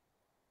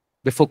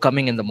before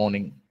coming in the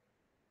morning.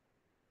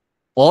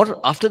 Or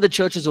after the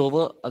church is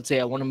over, I'll say,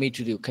 I want to meet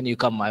with you. Can you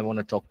come? I want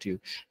to talk to you.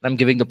 And I'm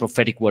giving the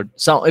prophetic word.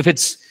 So if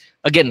it's,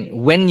 again,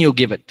 when you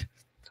give it.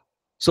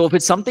 So if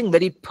it's something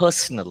very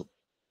personal,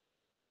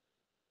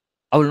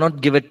 I will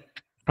not give it in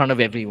front of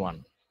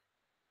everyone.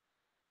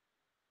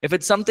 If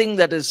it's something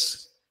that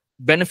is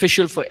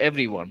beneficial for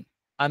everyone,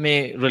 I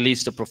may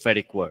release the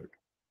prophetic word.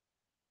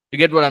 You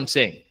get what I'm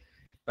saying,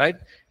 right?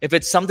 If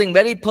it's something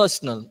very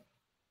personal,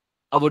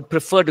 I would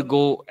prefer to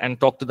go and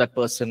talk to that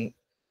person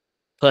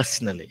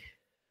personally.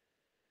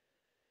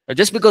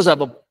 Just because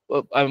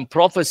I'm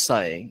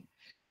prophesying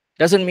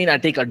doesn't mean I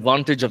take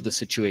advantage of the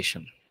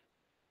situation.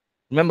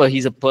 Remember,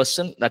 he's a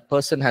person. That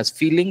person has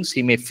feelings.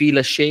 He may feel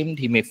ashamed.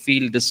 He may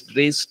feel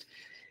disgraced.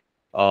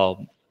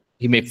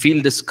 He may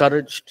feel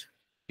discouraged.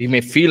 He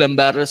may feel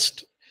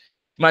embarrassed.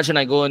 Imagine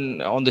I go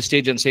on the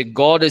stage and say,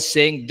 God is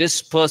saying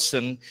this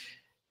person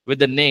with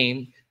the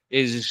name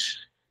is,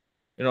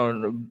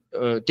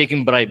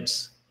 taking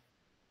bribes.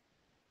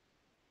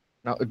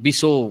 Now, it'd be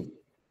so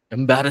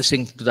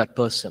embarrassing to that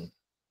person.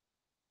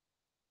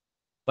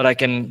 But I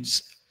can,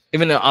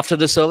 even after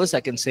the service,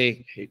 I can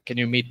say, hey, can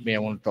you meet me? I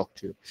want to talk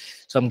to you.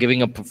 So I'm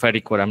giving a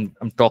prophetic word.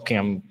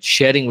 I'm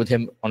sharing with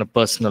him on a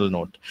personal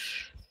note.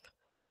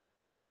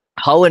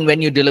 How and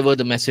when you deliver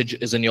the message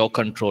is in your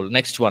control.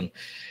 Next one.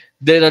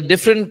 There are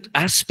different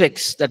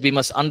aspects that we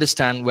must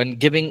understand when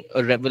giving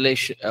a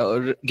revelation,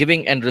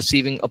 giving and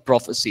receiving a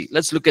prophecy.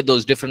 Let's look at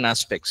those different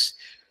aspects.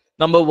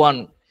 Number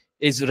one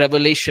is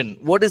revelation.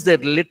 What is the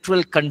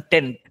literal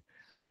content?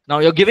 Now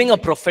you're giving a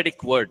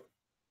prophetic word.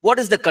 What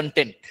is the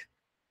content?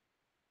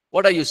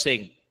 What are you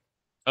saying?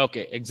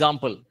 Okay,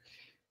 example.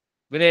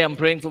 Vinay, I'm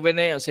praying for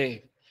Vinay. I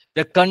say,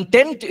 the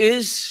content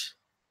is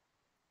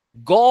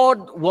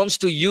God wants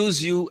to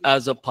use you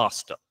as a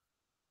pastor.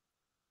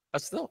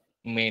 That's the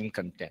main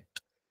content.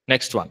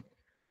 Next one.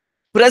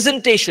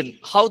 Presentation,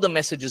 how the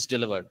message is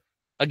delivered.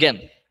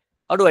 Again,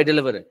 how do I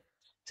deliver it?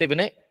 Say,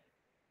 Vinay,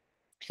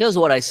 here's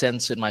what I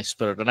sense in my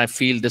spirit, and I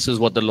feel this is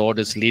what the Lord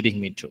is leading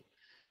me to.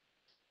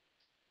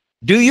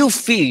 Do you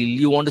feel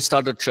you want to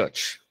start a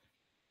church?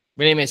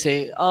 Vinay may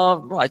say,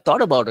 no, I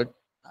thought about it.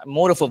 I'm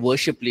more of a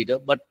worship leader,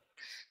 but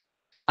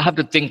I have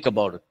to think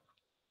about it.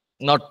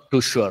 Not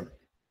too sure.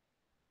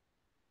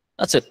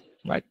 That's it,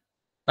 right?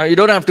 Now, you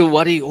don't have to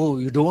worry, oh,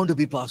 you don't want to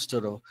be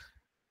pastor, or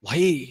why?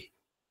 You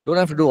don't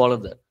have to do all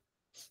of that,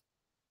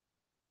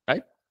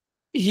 right?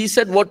 He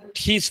said what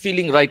he's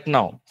feeling right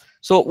now.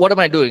 So what am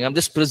I doing? I'm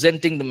just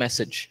presenting the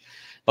message.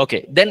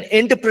 Okay, then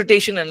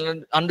interpretation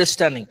and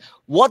understanding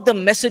what the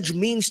message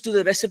means to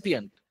the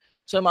recipient.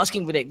 So I'm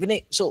asking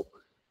Vinay, so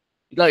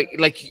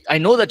like I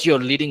know that you're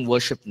leading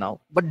worship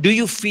now, but do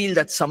you feel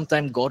that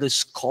sometime God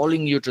is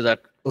calling you to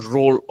that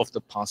role of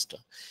the pastor?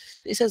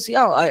 He says,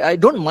 yeah, I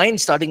don't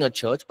mind starting a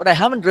church, but I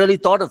haven't really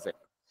thought of it.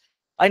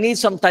 I need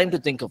some time to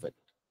think of it.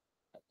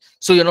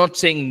 So you're not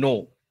saying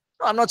no.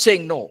 No, I'm not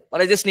saying no, but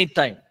I just need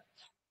time.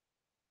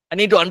 I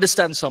need to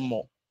understand some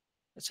more.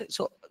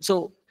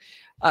 So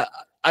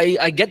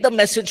I get the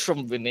message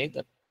from Vinay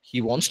that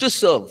he wants to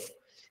serve.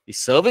 He's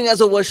serving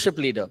as a worship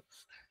leader,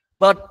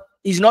 but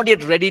he's not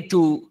yet ready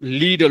to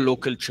lead a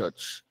local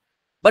church,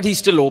 but he's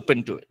still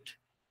open to it.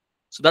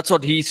 So that's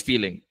what he's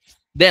feeling.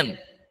 Then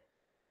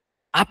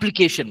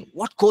application,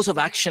 what course of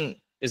action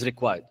is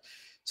required?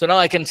 So now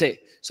I can say,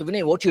 so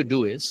Vinay, what you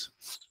do is,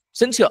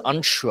 since you're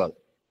unsure,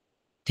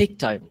 take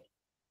time.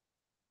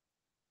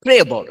 Pray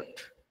about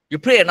it. You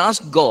pray and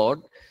ask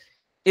God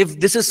if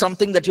this is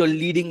something that you're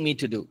leading me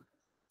to do.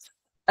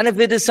 And if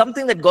it is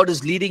something that God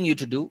is leading you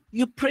to do,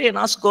 you pray and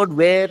ask God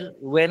where,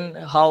 when,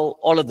 how,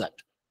 all of that.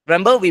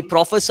 Remember, we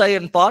prophesy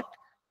in part.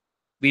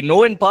 We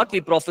know in part,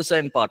 we prophesy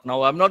in part.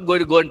 Now, I'm not going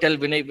to go and tell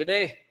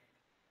Vinay,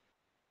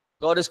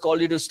 God has called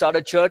you to start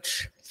a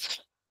church.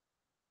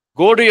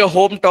 Go to your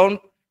hometown,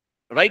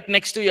 right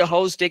next to your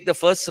house, take the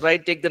first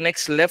right, take the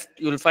next left.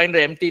 You'll find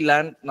an empty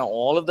land. Now,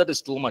 all of that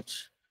is too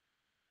much.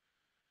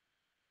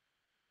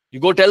 You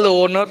go tell the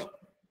owner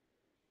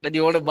that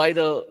you want to buy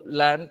the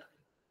land.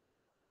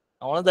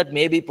 All of that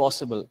may be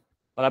possible,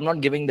 but I'm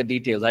not giving the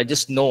details. I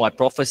just know I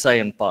prophesy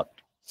in part.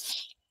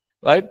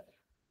 Right?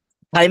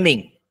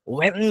 Timing.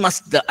 When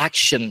must the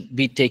action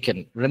be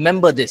taken?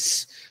 Remember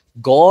this.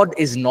 God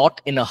is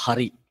not in a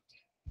hurry.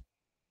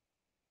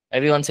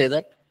 Everyone say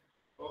that?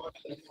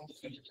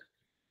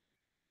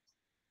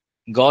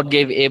 God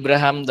gave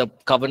Abraham the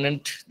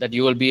covenant that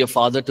you will be a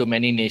father to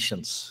many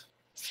nations.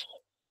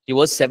 He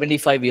was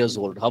 75 years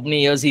old. How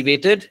many years he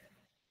waited?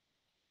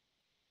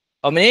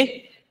 How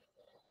many?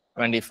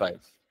 25.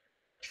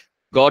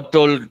 God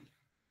told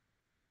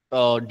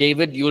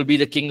David, you will be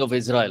the king of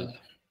Israel.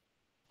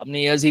 How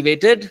many years he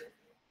waited?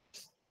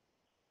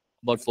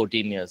 About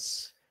 14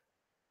 years.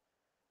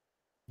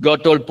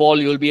 God told Paul,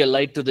 you will be a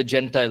light to the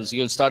Gentiles.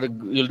 You'll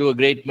do a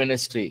great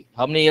ministry.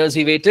 How many years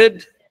he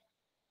waited?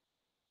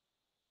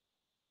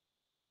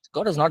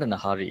 God is not in a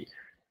hurry,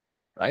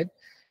 right?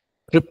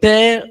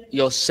 Prepare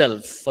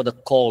yourself for the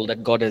call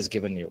that God has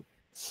given you.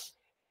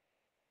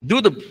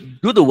 Do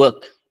the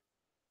work.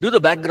 Do the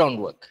background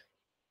work.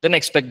 Then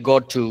expect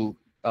God to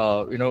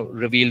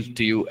reveal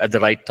to you at the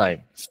right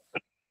time.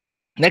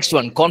 Next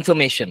one,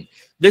 confirmation.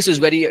 This is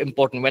very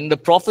important. When the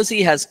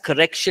prophecy has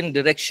correction,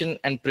 direction,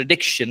 and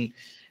prediction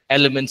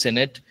elements in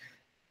it,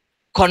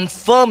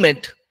 confirm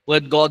it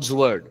with God's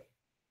word.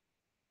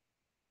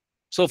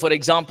 So, for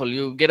example,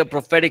 you get a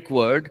prophetic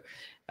word,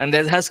 and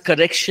that has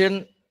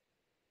correction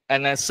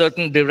and a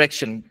certain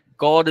direction.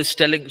 God is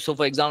telling, so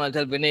for example, I'll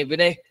tell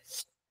Vinay,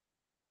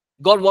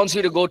 God wants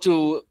you to go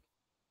to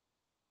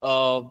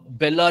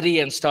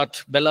Bellary and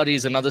start, Bellary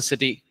is another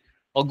city,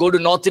 or go to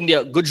North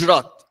India,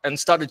 Gujarat, and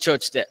start a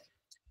church there.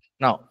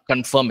 Now,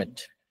 confirm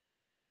it.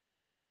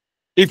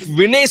 If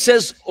Vinay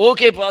says,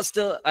 okay,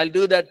 pastor, I'll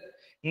do that.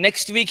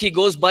 Next week, he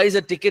goes, buys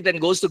a ticket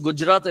and goes to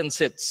Gujarat and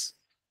sits.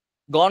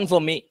 Gone for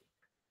me.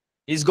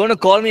 He's going to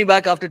call me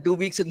back after 2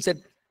 weeks and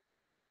said,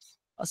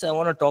 pastor, I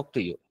want to talk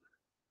to you.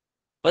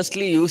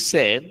 Firstly, you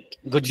said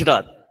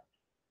Gujarat.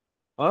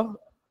 Huh?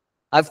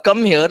 I've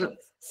come here.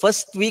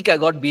 First week, I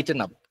got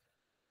beaten up.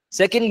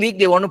 Second week,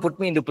 they want to put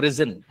me into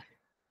prison.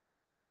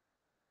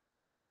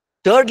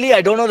 Thirdly,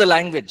 I don't know the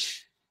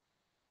language.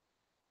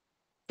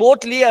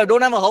 Fourthly, I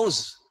don't have a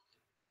house.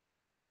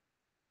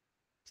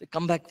 So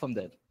come back from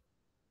there.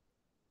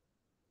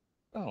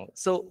 Oh,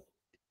 so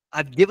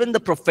I've given the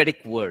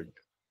prophetic word.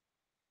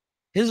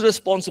 His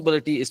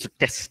responsibility is to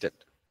test it.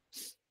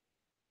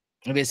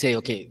 And we say,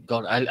 okay,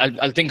 God,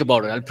 I'll think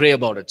about it. I'll pray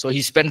about it. So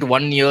he spent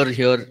 1 year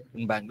here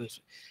in Bangalore.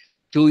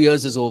 2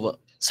 years is over.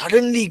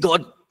 Suddenly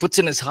God puts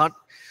in his heart,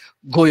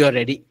 go, you're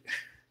ready.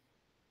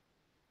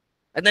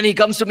 And then he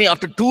comes to me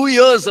after 2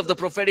 years of the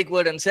prophetic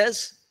word and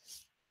says,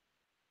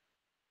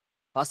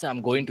 pastor,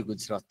 I'm going to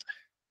Gujarat.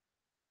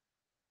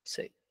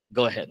 Say,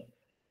 go ahead.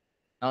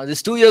 Now,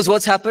 this 2 years,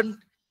 what's happened?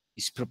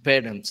 He's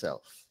prepared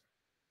himself.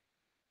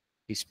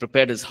 He's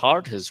prepared his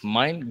heart, his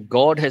mind.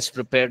 God has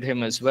prepared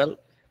him as well.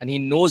 and he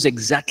knows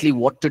exactly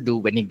what to do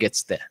when he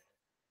gets there.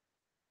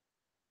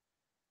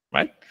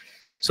 Right?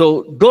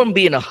 So don't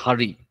be in a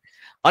hurry.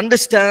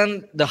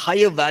 Understand the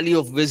higher value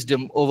of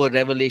wisdom over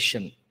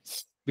revelation.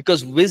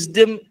 Because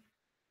without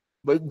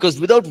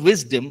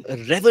wisdom,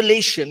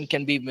 revelation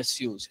can be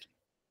misused.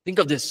 Think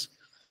of this.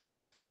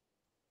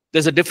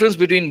 There's a difference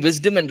between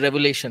wisdom and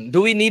revelation.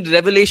 Do we need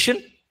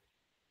revelation?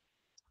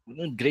 We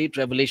need great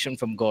revelation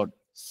from God.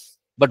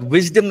 But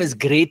wisdom is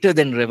greater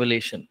than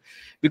revelation.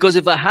 Because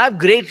if I have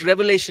great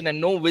revelation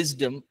and no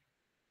wisdom,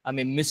 I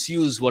may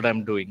misuse what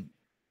I'm doing.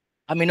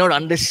 I may not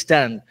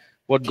understand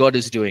what God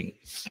is doing.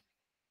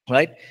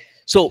 Right?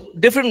 So,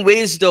 different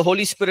ways the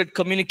Holy Spirit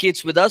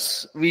communicates with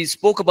us. We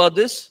spoke about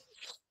this.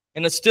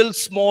 In a still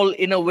small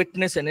inner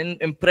witness and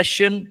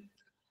impression,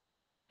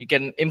 He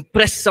can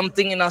impress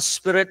something in our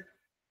spirit,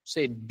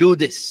 say, do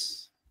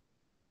this.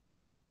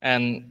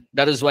 And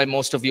that is why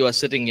most of you are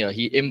sitting here.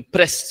 He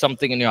impressed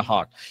something in your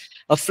heart.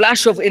 A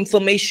flash of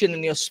information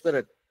in your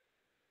spirit.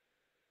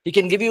 He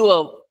can give you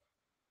a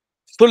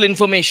full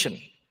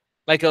information,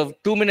 like a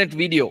 2-minute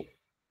video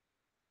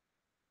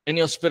in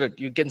your spirit.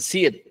 You can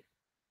see it.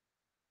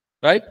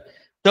 Right?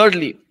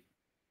 Thirdly,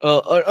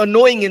 a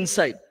knowing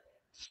insight.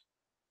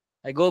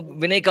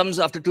 Vinay comes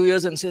after 2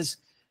 years and says,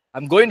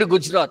 I'm going to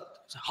Gujarat.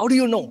 So how do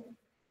you know?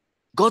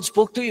 God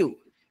spoke to you.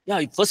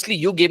 Yeah, firstly,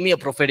 you gave me a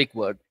prophetic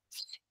word.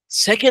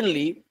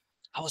 Secondly,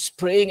 I was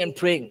praying and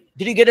praying.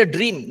 Did you get a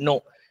dream?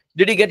 No.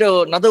 Did you get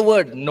another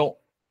word? No.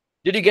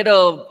 Did you get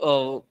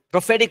a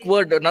prophetic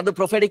word, another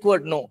prophetic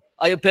word? No.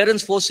 Are your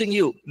parents forcing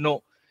you?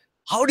 No.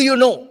 How do you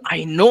know?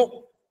 I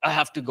know I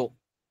have to go.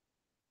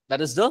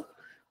 That is the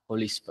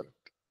Holy Spirit,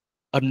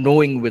 a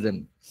knowing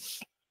within.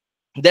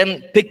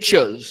 Then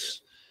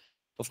pictures.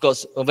 Of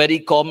course, a very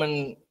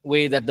common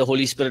way that the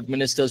Holy Spirit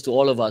ministers to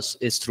all of us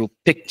is through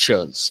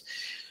pictures.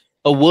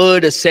 A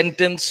word, a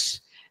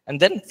sentence, and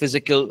then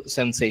physical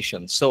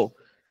sensations. So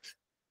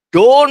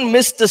don't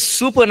miss the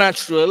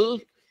supernatural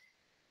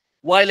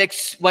while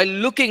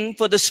looking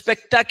for the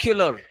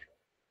spectacular.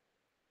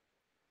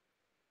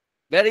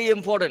 Very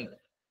important.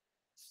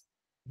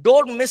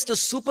 Don't miss the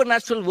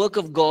supernatural work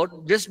of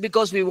God just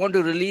because we want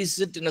to release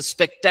it in a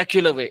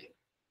spectacular way.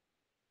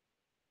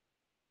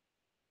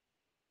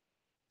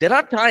 There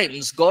are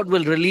times God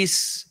will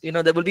release,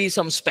 there will be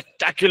some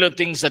spectacular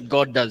things that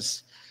God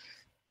does.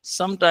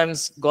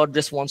 Sometimes God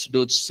just wants to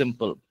do it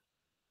simple.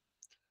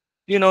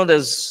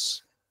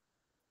 There's,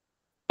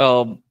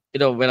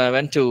 when I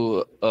went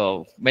to,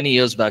 many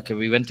years back,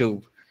 we went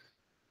to,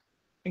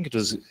 I think it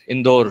was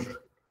Indore.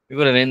 We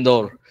were in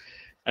Indore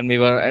and we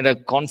were at a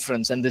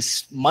conference and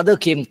this mother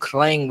came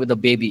crying with a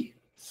baby.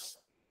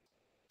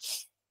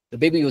 The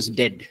baby was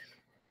dead.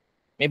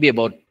 Maybe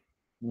about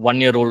 1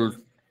 year old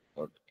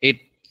or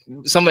 8,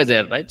 somewhere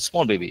there, right?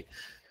 Small baby.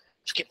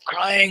 She kept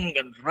crying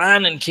and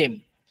ran and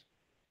came.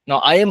 Now,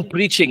 I am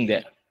preaching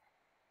there.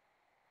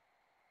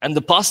 And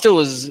the pastor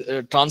was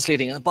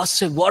translating. And the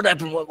pastor said, what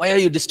happened? Why are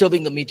you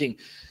disturbing the meeting?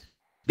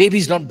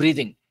 Baby's not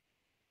breathing.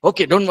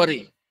 Okay, don't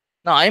worry.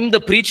 Now, I'm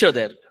the preacher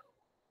there.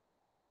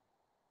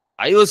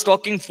 I was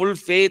talking full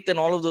faith and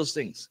all of those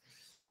things.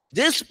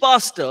 This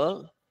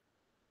pastor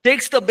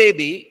takes the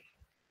baby.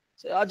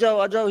 Say,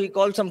 Ajao, Ajao. He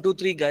called some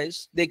 2-3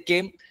 guys. They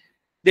came.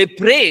 They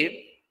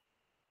prayed.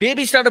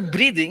 Baby started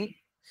breathing.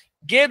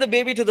 Gave the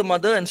baby to the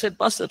mother and said,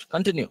 Pastor,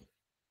 continue.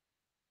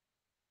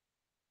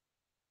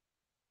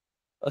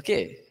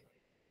 Okay.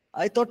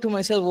 I thought to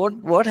myself,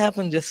 what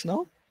happened just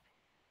now?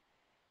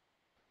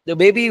 The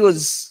baby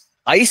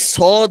I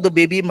saw the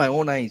baby in my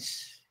own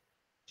eyes.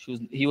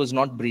 He was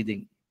not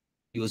breathing.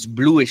 He was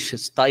bluish.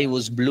 His thigh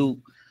was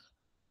blue.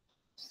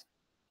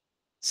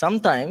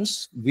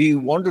 Sometimes we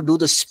want to do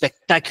the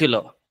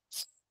spectacular.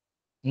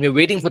 We're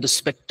waiting for the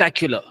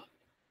spectacular.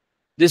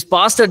 This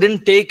pastor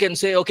didn't take and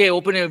say, okay,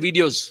 open your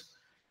videos.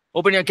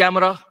 Open your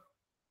camera.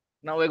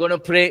 Now we're going to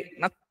pray.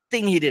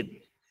 Nothing he did.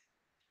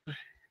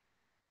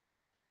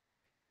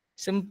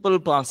 Simple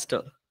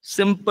pastor.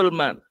 Simple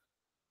man.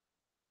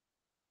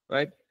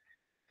 Right?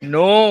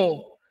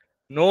 No,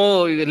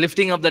 you're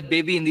lifting up that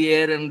baby in the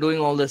air and doing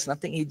all this.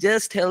 Nothing. He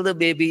just held the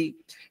baby,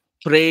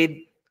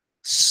 prayed.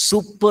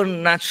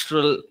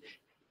 Supernatural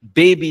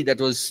baby that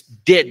was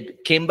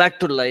dead came back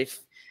to life,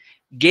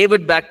 gave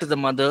it back to the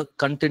mother,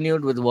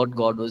 continued with what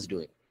God was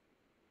doing.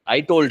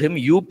 I told him,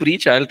 you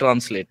preach, I'll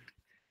translate.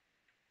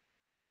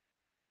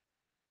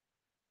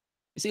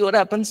 You see what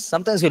happens?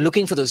 Sometimes we're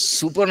looking for the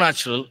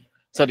supernatural,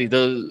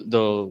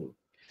 the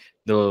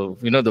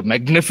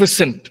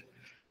magnificent.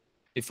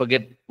 We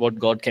forget what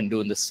God can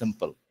do in the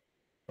simple,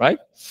 right?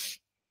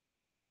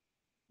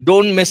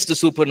 Don't miss the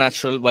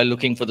supernatural while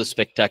looking for the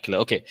spectacular.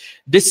 Okay.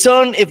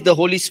 Discern if the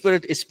Holy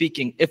Spirit is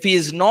speaking. If he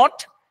is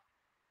not,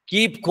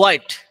 keep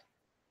quiet.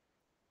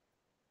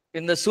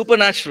 In the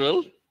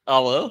supernatural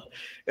hour,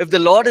 if the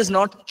Lord is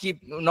not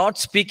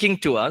speaking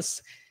to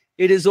us,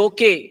 it is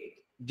okay.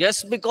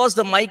 Just because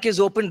the mic is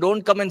open,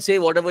 don't come and say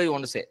whatever you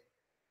want to say.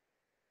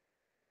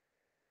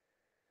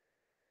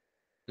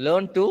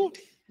 Learn to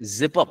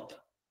zip up.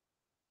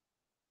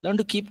 Learn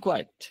to keep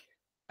quiet.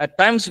 At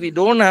times, we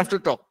don't have to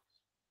talk.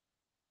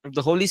 If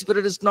the Holy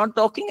Spirit is not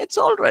talking, it's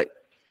all right.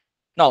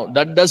 Now,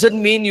 that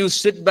doesn't mean you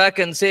sit back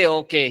and say,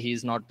 okay,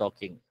 he's not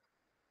talking.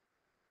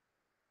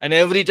 And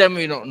every time,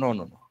 no, no,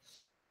 no.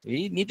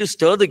 We need to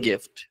stir the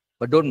gift,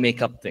 but don't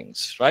make up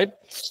things, right?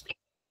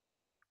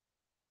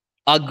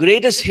 Our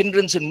greatest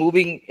hindrance in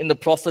moving in the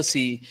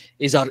prophecy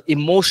is our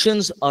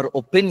emotions, our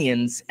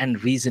opinions,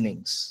 and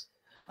reasonings.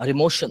 Our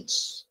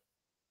emotions.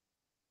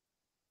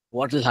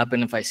 What will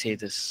happen if I say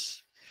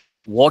this?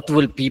 What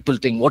will people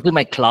think? What will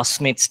my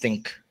classmates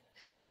think?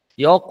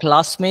 Your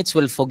classmates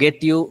will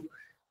forget you.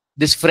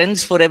 This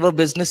friends forever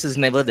business is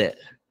never there.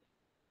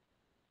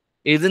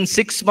 Within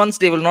 6 months,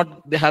 they will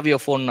not have your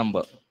phone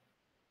number.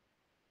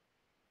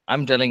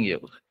 I'm telling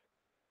you.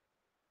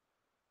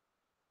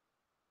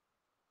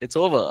 It's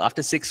over.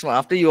 After 6 months,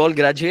 after you all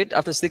graduate,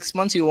 after 6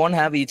 months, you won't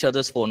have each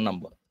other's phone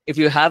number. If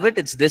you have it,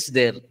 it's this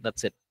there.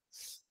 That's it.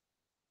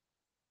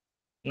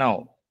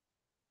 Now,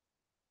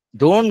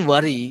 don't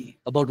worry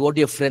about what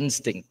your friends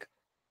think.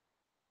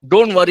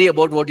 Don't worry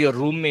about what your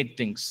roommate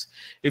thinks.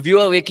 If you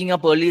are waking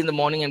up early in the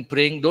morning and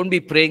praying, don't be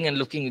praying and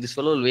looking, this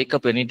fellow will wake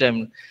up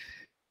anytime.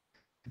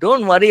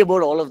 Don't worry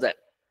about all of that.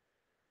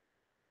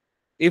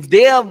 If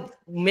they are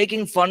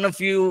making fun of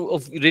you,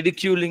 of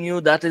ridiculing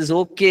you, that is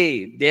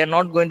okay. They are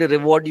not going to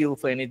reward you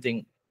for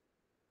anything.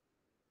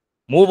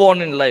 Move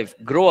on in life.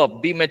 Grow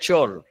up. Be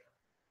mature.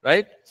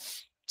 Right?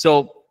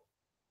 So,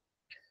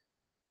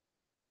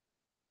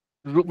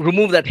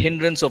 remove that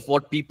hindrance of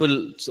what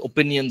people's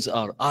opinions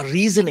are. Our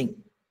reasoning.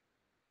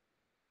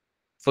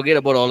 Forget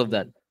about all of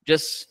that.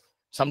 Just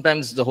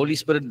sometimes the Holy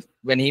Spirit,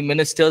 when he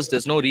ministers,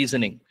 there's no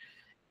reasoning.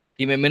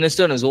 He may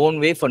minister in his own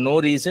way for no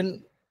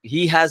reason.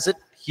 He has it.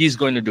 He's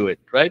going to do it,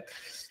 right?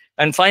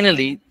 And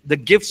finally, the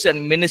gifts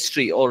and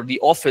ministry or the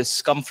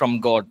office come from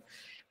God.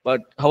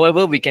 But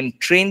however, we can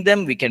train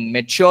them, we can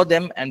mature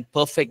them and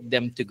perfect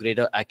them to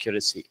greater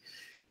accuracy.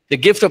 The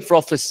gift of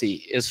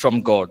prophecy is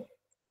from God.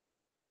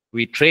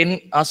 We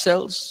train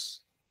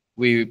ourselves,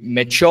 we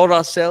mature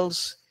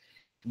ourselves,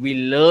 we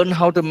learn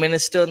how to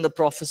minister in the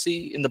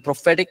prophecy, in the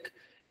prophetic,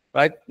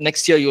 right?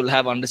 Next year, you'll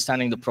have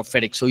understanding the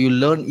prophetic. So you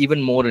learn even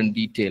more in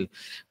detail.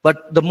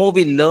 But the more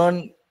we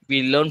learn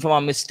from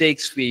our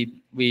mistakes,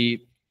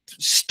 we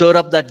stir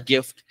up that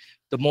gift,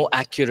 the more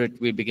accurate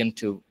we begin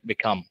to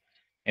become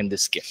in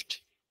this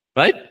gift,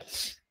 right?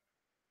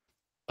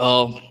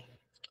 We're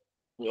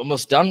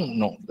almost done.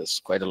 No, there's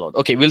quite a lot.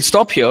 Okay, we'll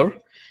stop here.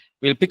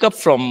 We'll pick up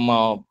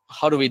from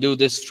how do we do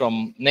this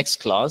from next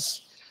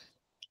class,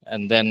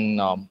 and then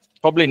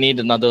probably need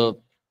another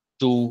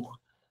two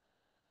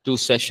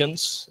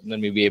sessions, and then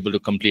we'll be able to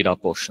complete our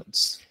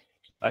portions,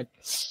 right?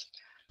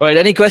 All right,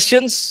 any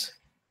questions?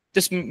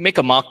 Just make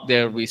a mark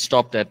there. We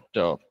stopped at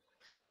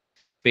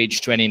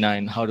page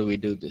 29. How do we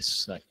do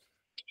this? Right.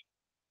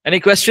 Any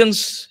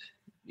questions?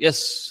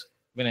 Yes,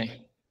 Vinay.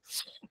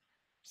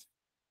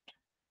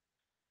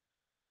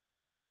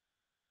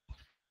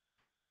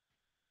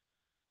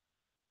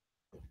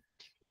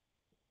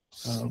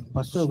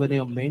 Pastor, when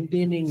you're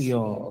maintaining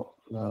your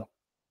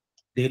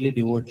daily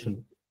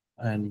devotion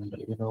and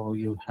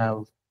you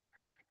have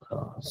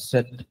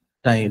set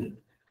time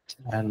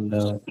and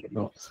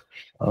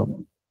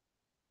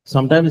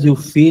sometimes you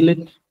feel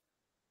it,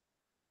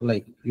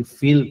 like you're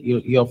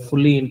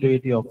fully into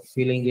it, you're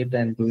feeling it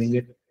and doing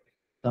it.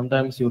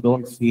 Sometimes you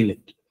don't feel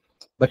it,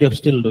 but you're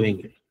still doing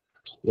it.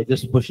 You're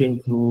just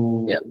pushing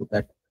through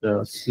that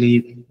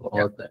sleep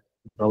or that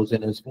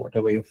drowsiness,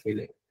 whatever you're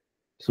feeling.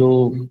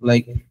 So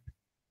like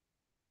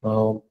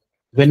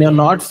when you're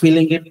not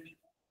feeling it,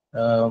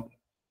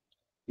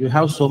 you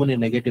have so many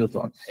negative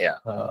thoughts.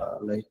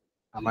 Like,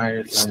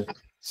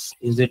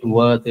 is it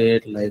worth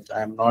it? Like,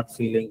 I'm not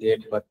feeling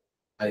it, but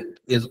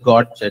is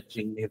God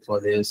judging me for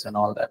this and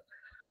all that?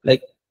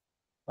 Like,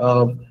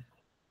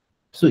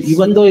 so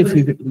even though if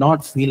you're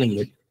not feeling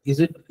it, is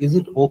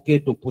it okay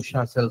to push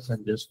ourselves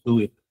and just do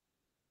it?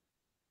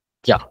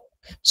 Yeah.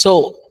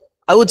 So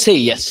I would say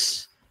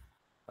yes,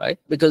 right?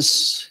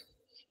 Because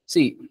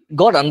see,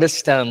 God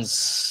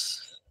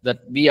understands that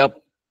we are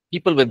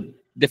people with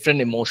different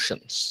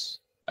emotions,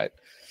 right?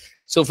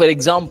 So for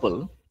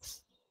example,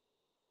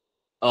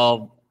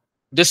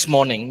 this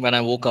morning when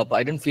I woke up,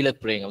 I didn't feel like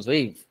praying. I was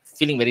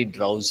feeling very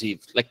drowsy,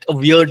 like a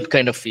weird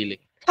kind of feeling.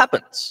 It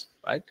happens,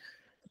 right?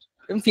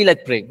 I didn't feel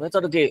like praying. I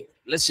thought, okay,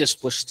 let's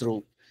just push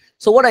through.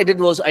 So what I did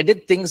was I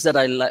did things that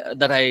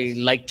I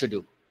like to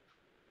do.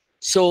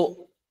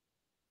 So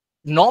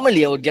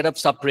normally I would get up,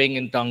 start praying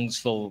in tongues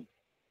for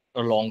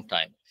a long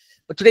time.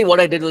 But today what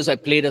I did was I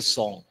played a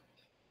song.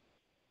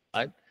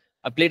 Right?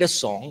 I played a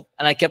song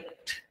and I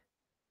kept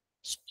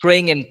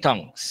praying in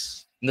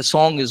tongues. And the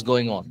song is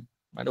going on.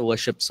 Right? A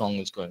worship song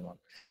is going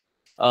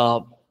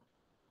on.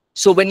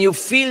 So when you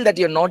feel that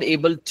you're not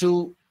able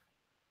to,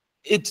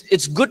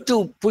 it's good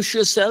to push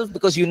yourself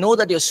because you know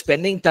that you're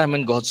spending time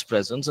in God's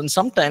presence. And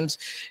sometimes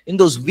in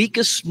those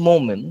weakest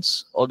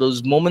moments or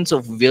those moments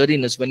of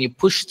weariness, when you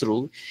push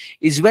through,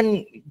 is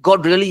when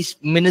God really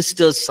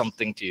ministers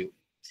something to you.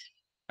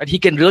 And he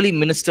can really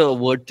minister a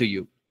word to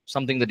you,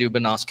 something that you've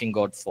been asking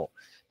God for.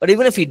 But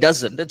even if he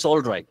doesn't, it's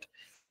all right.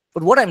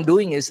 But what I'm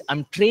doing is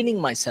I'm training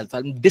myself.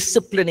 I'm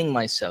disciplining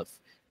myself.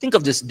 Think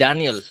of this,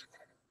 Daniel.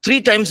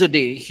 3 times a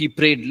day, he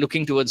prayed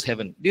looking towards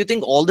heaven. Do you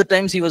think all the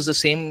times he was the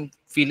same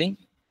feeling?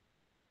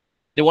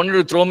 They wanted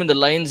to throw him in the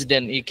lion's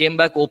den. He came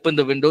back, opened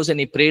the windows, and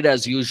he prayed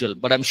as usual.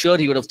 But I'm sure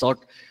he would have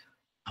thought,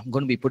 I'm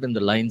going to be put in the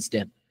lion's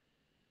den.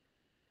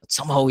 But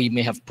somehow he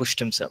may have pushed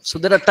himself. So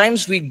there are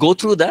times we go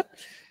through that.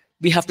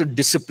 We have to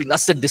discipline.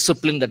 That's the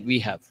discipline that we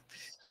have.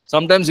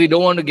 Sometimes we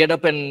don't want to get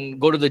up and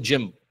go to the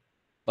gym,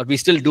 but we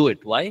still do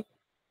it. Why?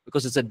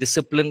 Because it's a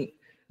discipline.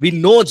 We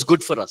know it's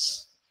good for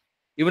us,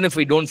 even if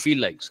we don't feel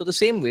like. So the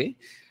same way,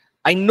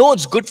 I know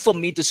it's good for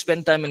me to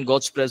spend time in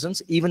God's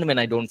presence, even when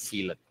I don't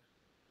feel it.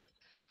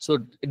 So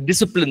it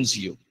disciplines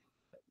you.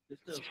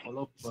 Just a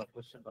follow-up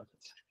question, Pastor.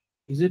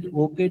 Is it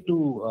okay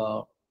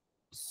to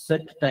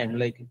set time?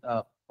 Like,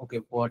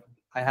 okay, what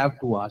I have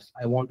 2 hours.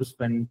 I want to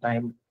spend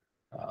time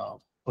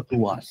for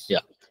 2 hours. Yeah.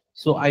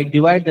 So I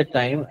divide the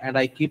time and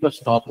I keep a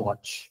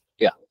stopwatch.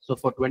 Yeah. So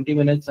for 20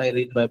 minutes I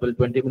read Bible,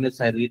 20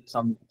 minutes I read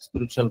some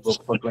spiritual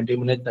book, for 20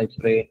 minutes I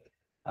pray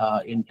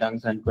in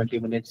tongues, and 20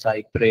 minutes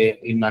I pray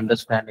in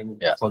understanding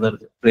for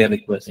the prayer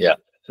request. Yeah.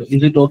 So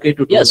is it okay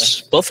to do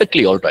Yes,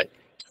 perfectly all right.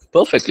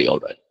 Perfectly all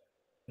right.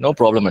 No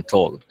problem at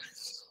all.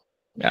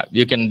 Yeah,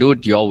 you can do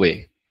it your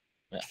way.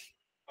 Yeah.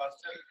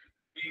 Pastor,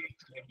 we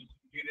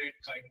read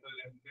Bible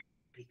and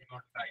we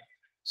cannot type.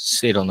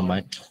 Say it on the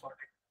mic.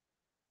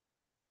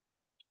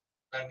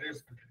 That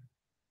is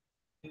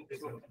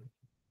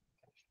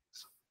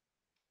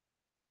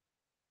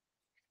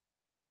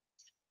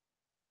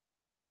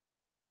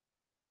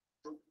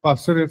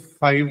Pastor, if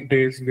 5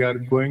 days we are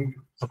going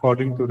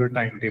according to the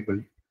timetable,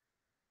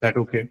 that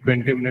okay,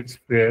 20 minutes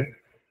prayer,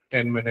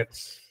 10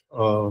 minutes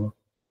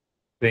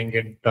praying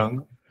in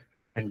tongue,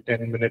 and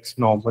 10 minutes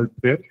normal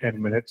prayer, 10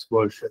 minutes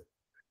worship.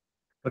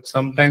 But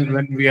sometimes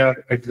when we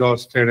are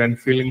exhausted and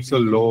feeling so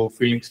low,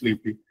 feeling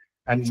sleepy,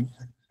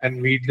 and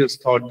we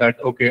just thought that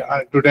okay,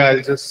 today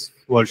I'll just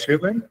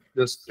worship and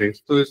just pray.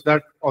 So is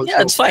that also?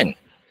 Yeah, it's fine.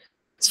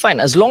 It's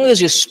fine. As long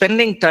as you're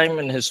spending time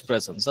in His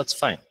presence, that's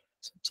fine.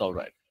 It's all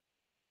right.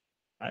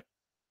 Right.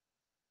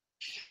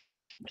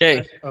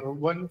 Okay.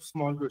 One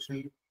small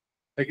question.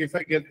 Like if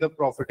I get the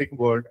prophetic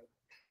word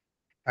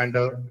and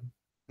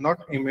not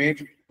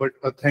image, but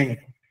a thing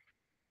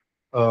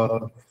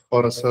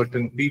for a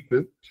certain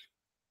people.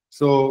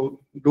 So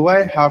do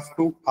I have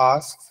to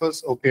ask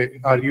first,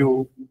 okay, are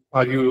you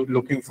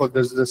looking for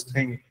this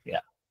thing? Yeah.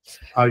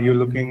 Are you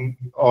looking,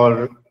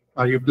 or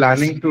are you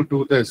planning to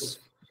do this?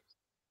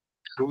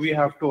 Do we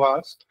have to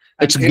ask?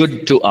 It's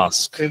good to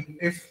ask.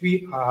 If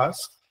we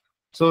ask,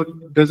 so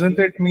doesn't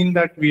it mean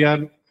that we are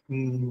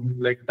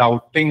like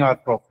doubting our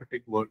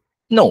prophetic word?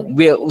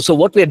 No, so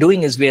what we're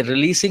doing is we're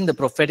releasing the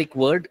prophetic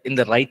word in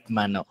the right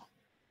manner.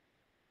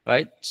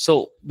 Right?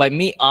 So by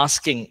me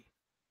asking,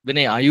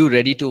 Vinay, are you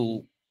ready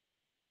to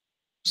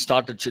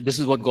start a church? This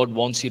is what God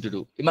wants you to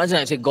do. Imagine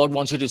I say, God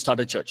wants you to start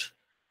a church.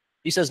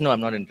 He says, no, I'm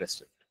not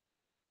interested.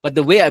 But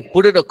the way I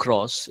put it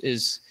across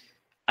is,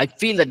 I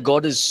feel that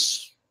God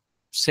is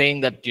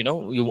saying that,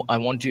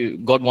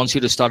 God wants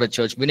you to start a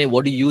church. Vinay,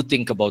 what do you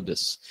think about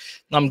this?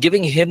 Now I'm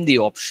giving him the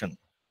option.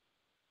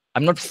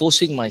 I'm not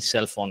forcing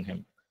myself on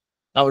him.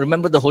 Now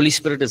remember, the Holy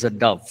Spirit is a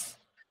dove.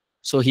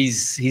 So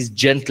he's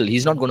gentle.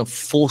 He's not going to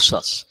force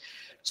us.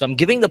 So I'm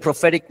giving the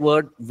prophetic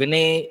word.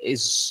 Vinay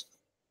is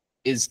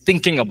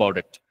thinking about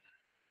it.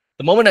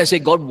 The moment I say,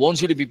 God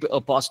wants you to be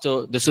a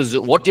pastor, this is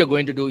what you're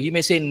going to do, he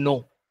may say,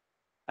 no,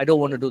 I don't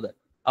want to do that.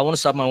 I want to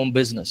start my own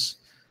business.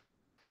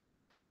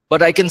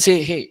 But I can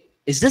say, hey,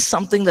 is this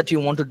something that you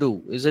want to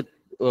do? Is it,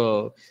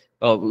 do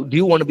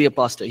you want to be a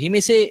pastor? He may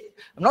say,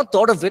 I've not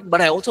thought of it,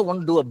 but I also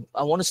want to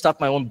I want to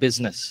start my own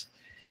business.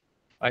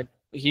 Right?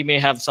 He may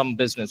have some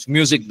business,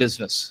 music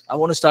business. I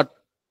want to start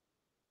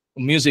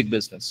a music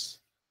business.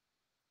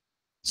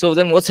 So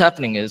then what's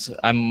happening is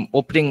I'm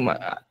opening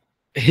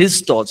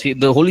his thoughts.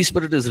 The Holy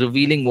Spirit is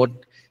revealing what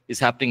is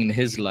happening in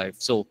his life.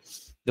 So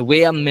the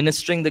way I'm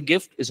ministering the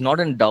gift is not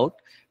in doubt,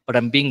 but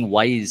I'm being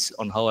wise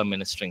on how I'm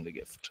ministering the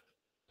gift.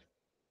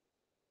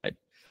 Right?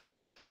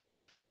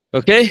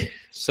 Okay,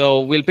 so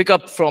we'll pick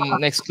up from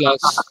next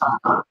class.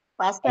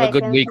 Pastor, Have a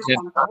good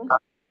weekend.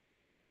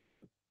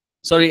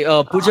 Sorry,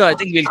 Pooja, I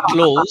think we'll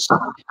close.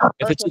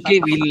 If it's okay,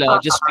 we'll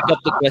just pick up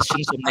the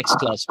questions from next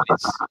class,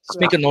 please. Just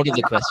make a note of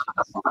the questions.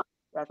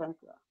 Yeah, thank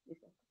you.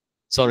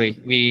 Sorry,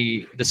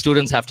 the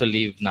students have to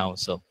leave now,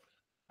 so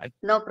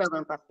No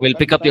problem, Pastor. we'll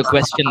pick up your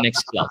question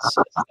next class.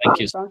 Thank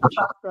you. Thank you,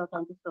 Pastor.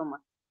 Thank you so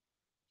much.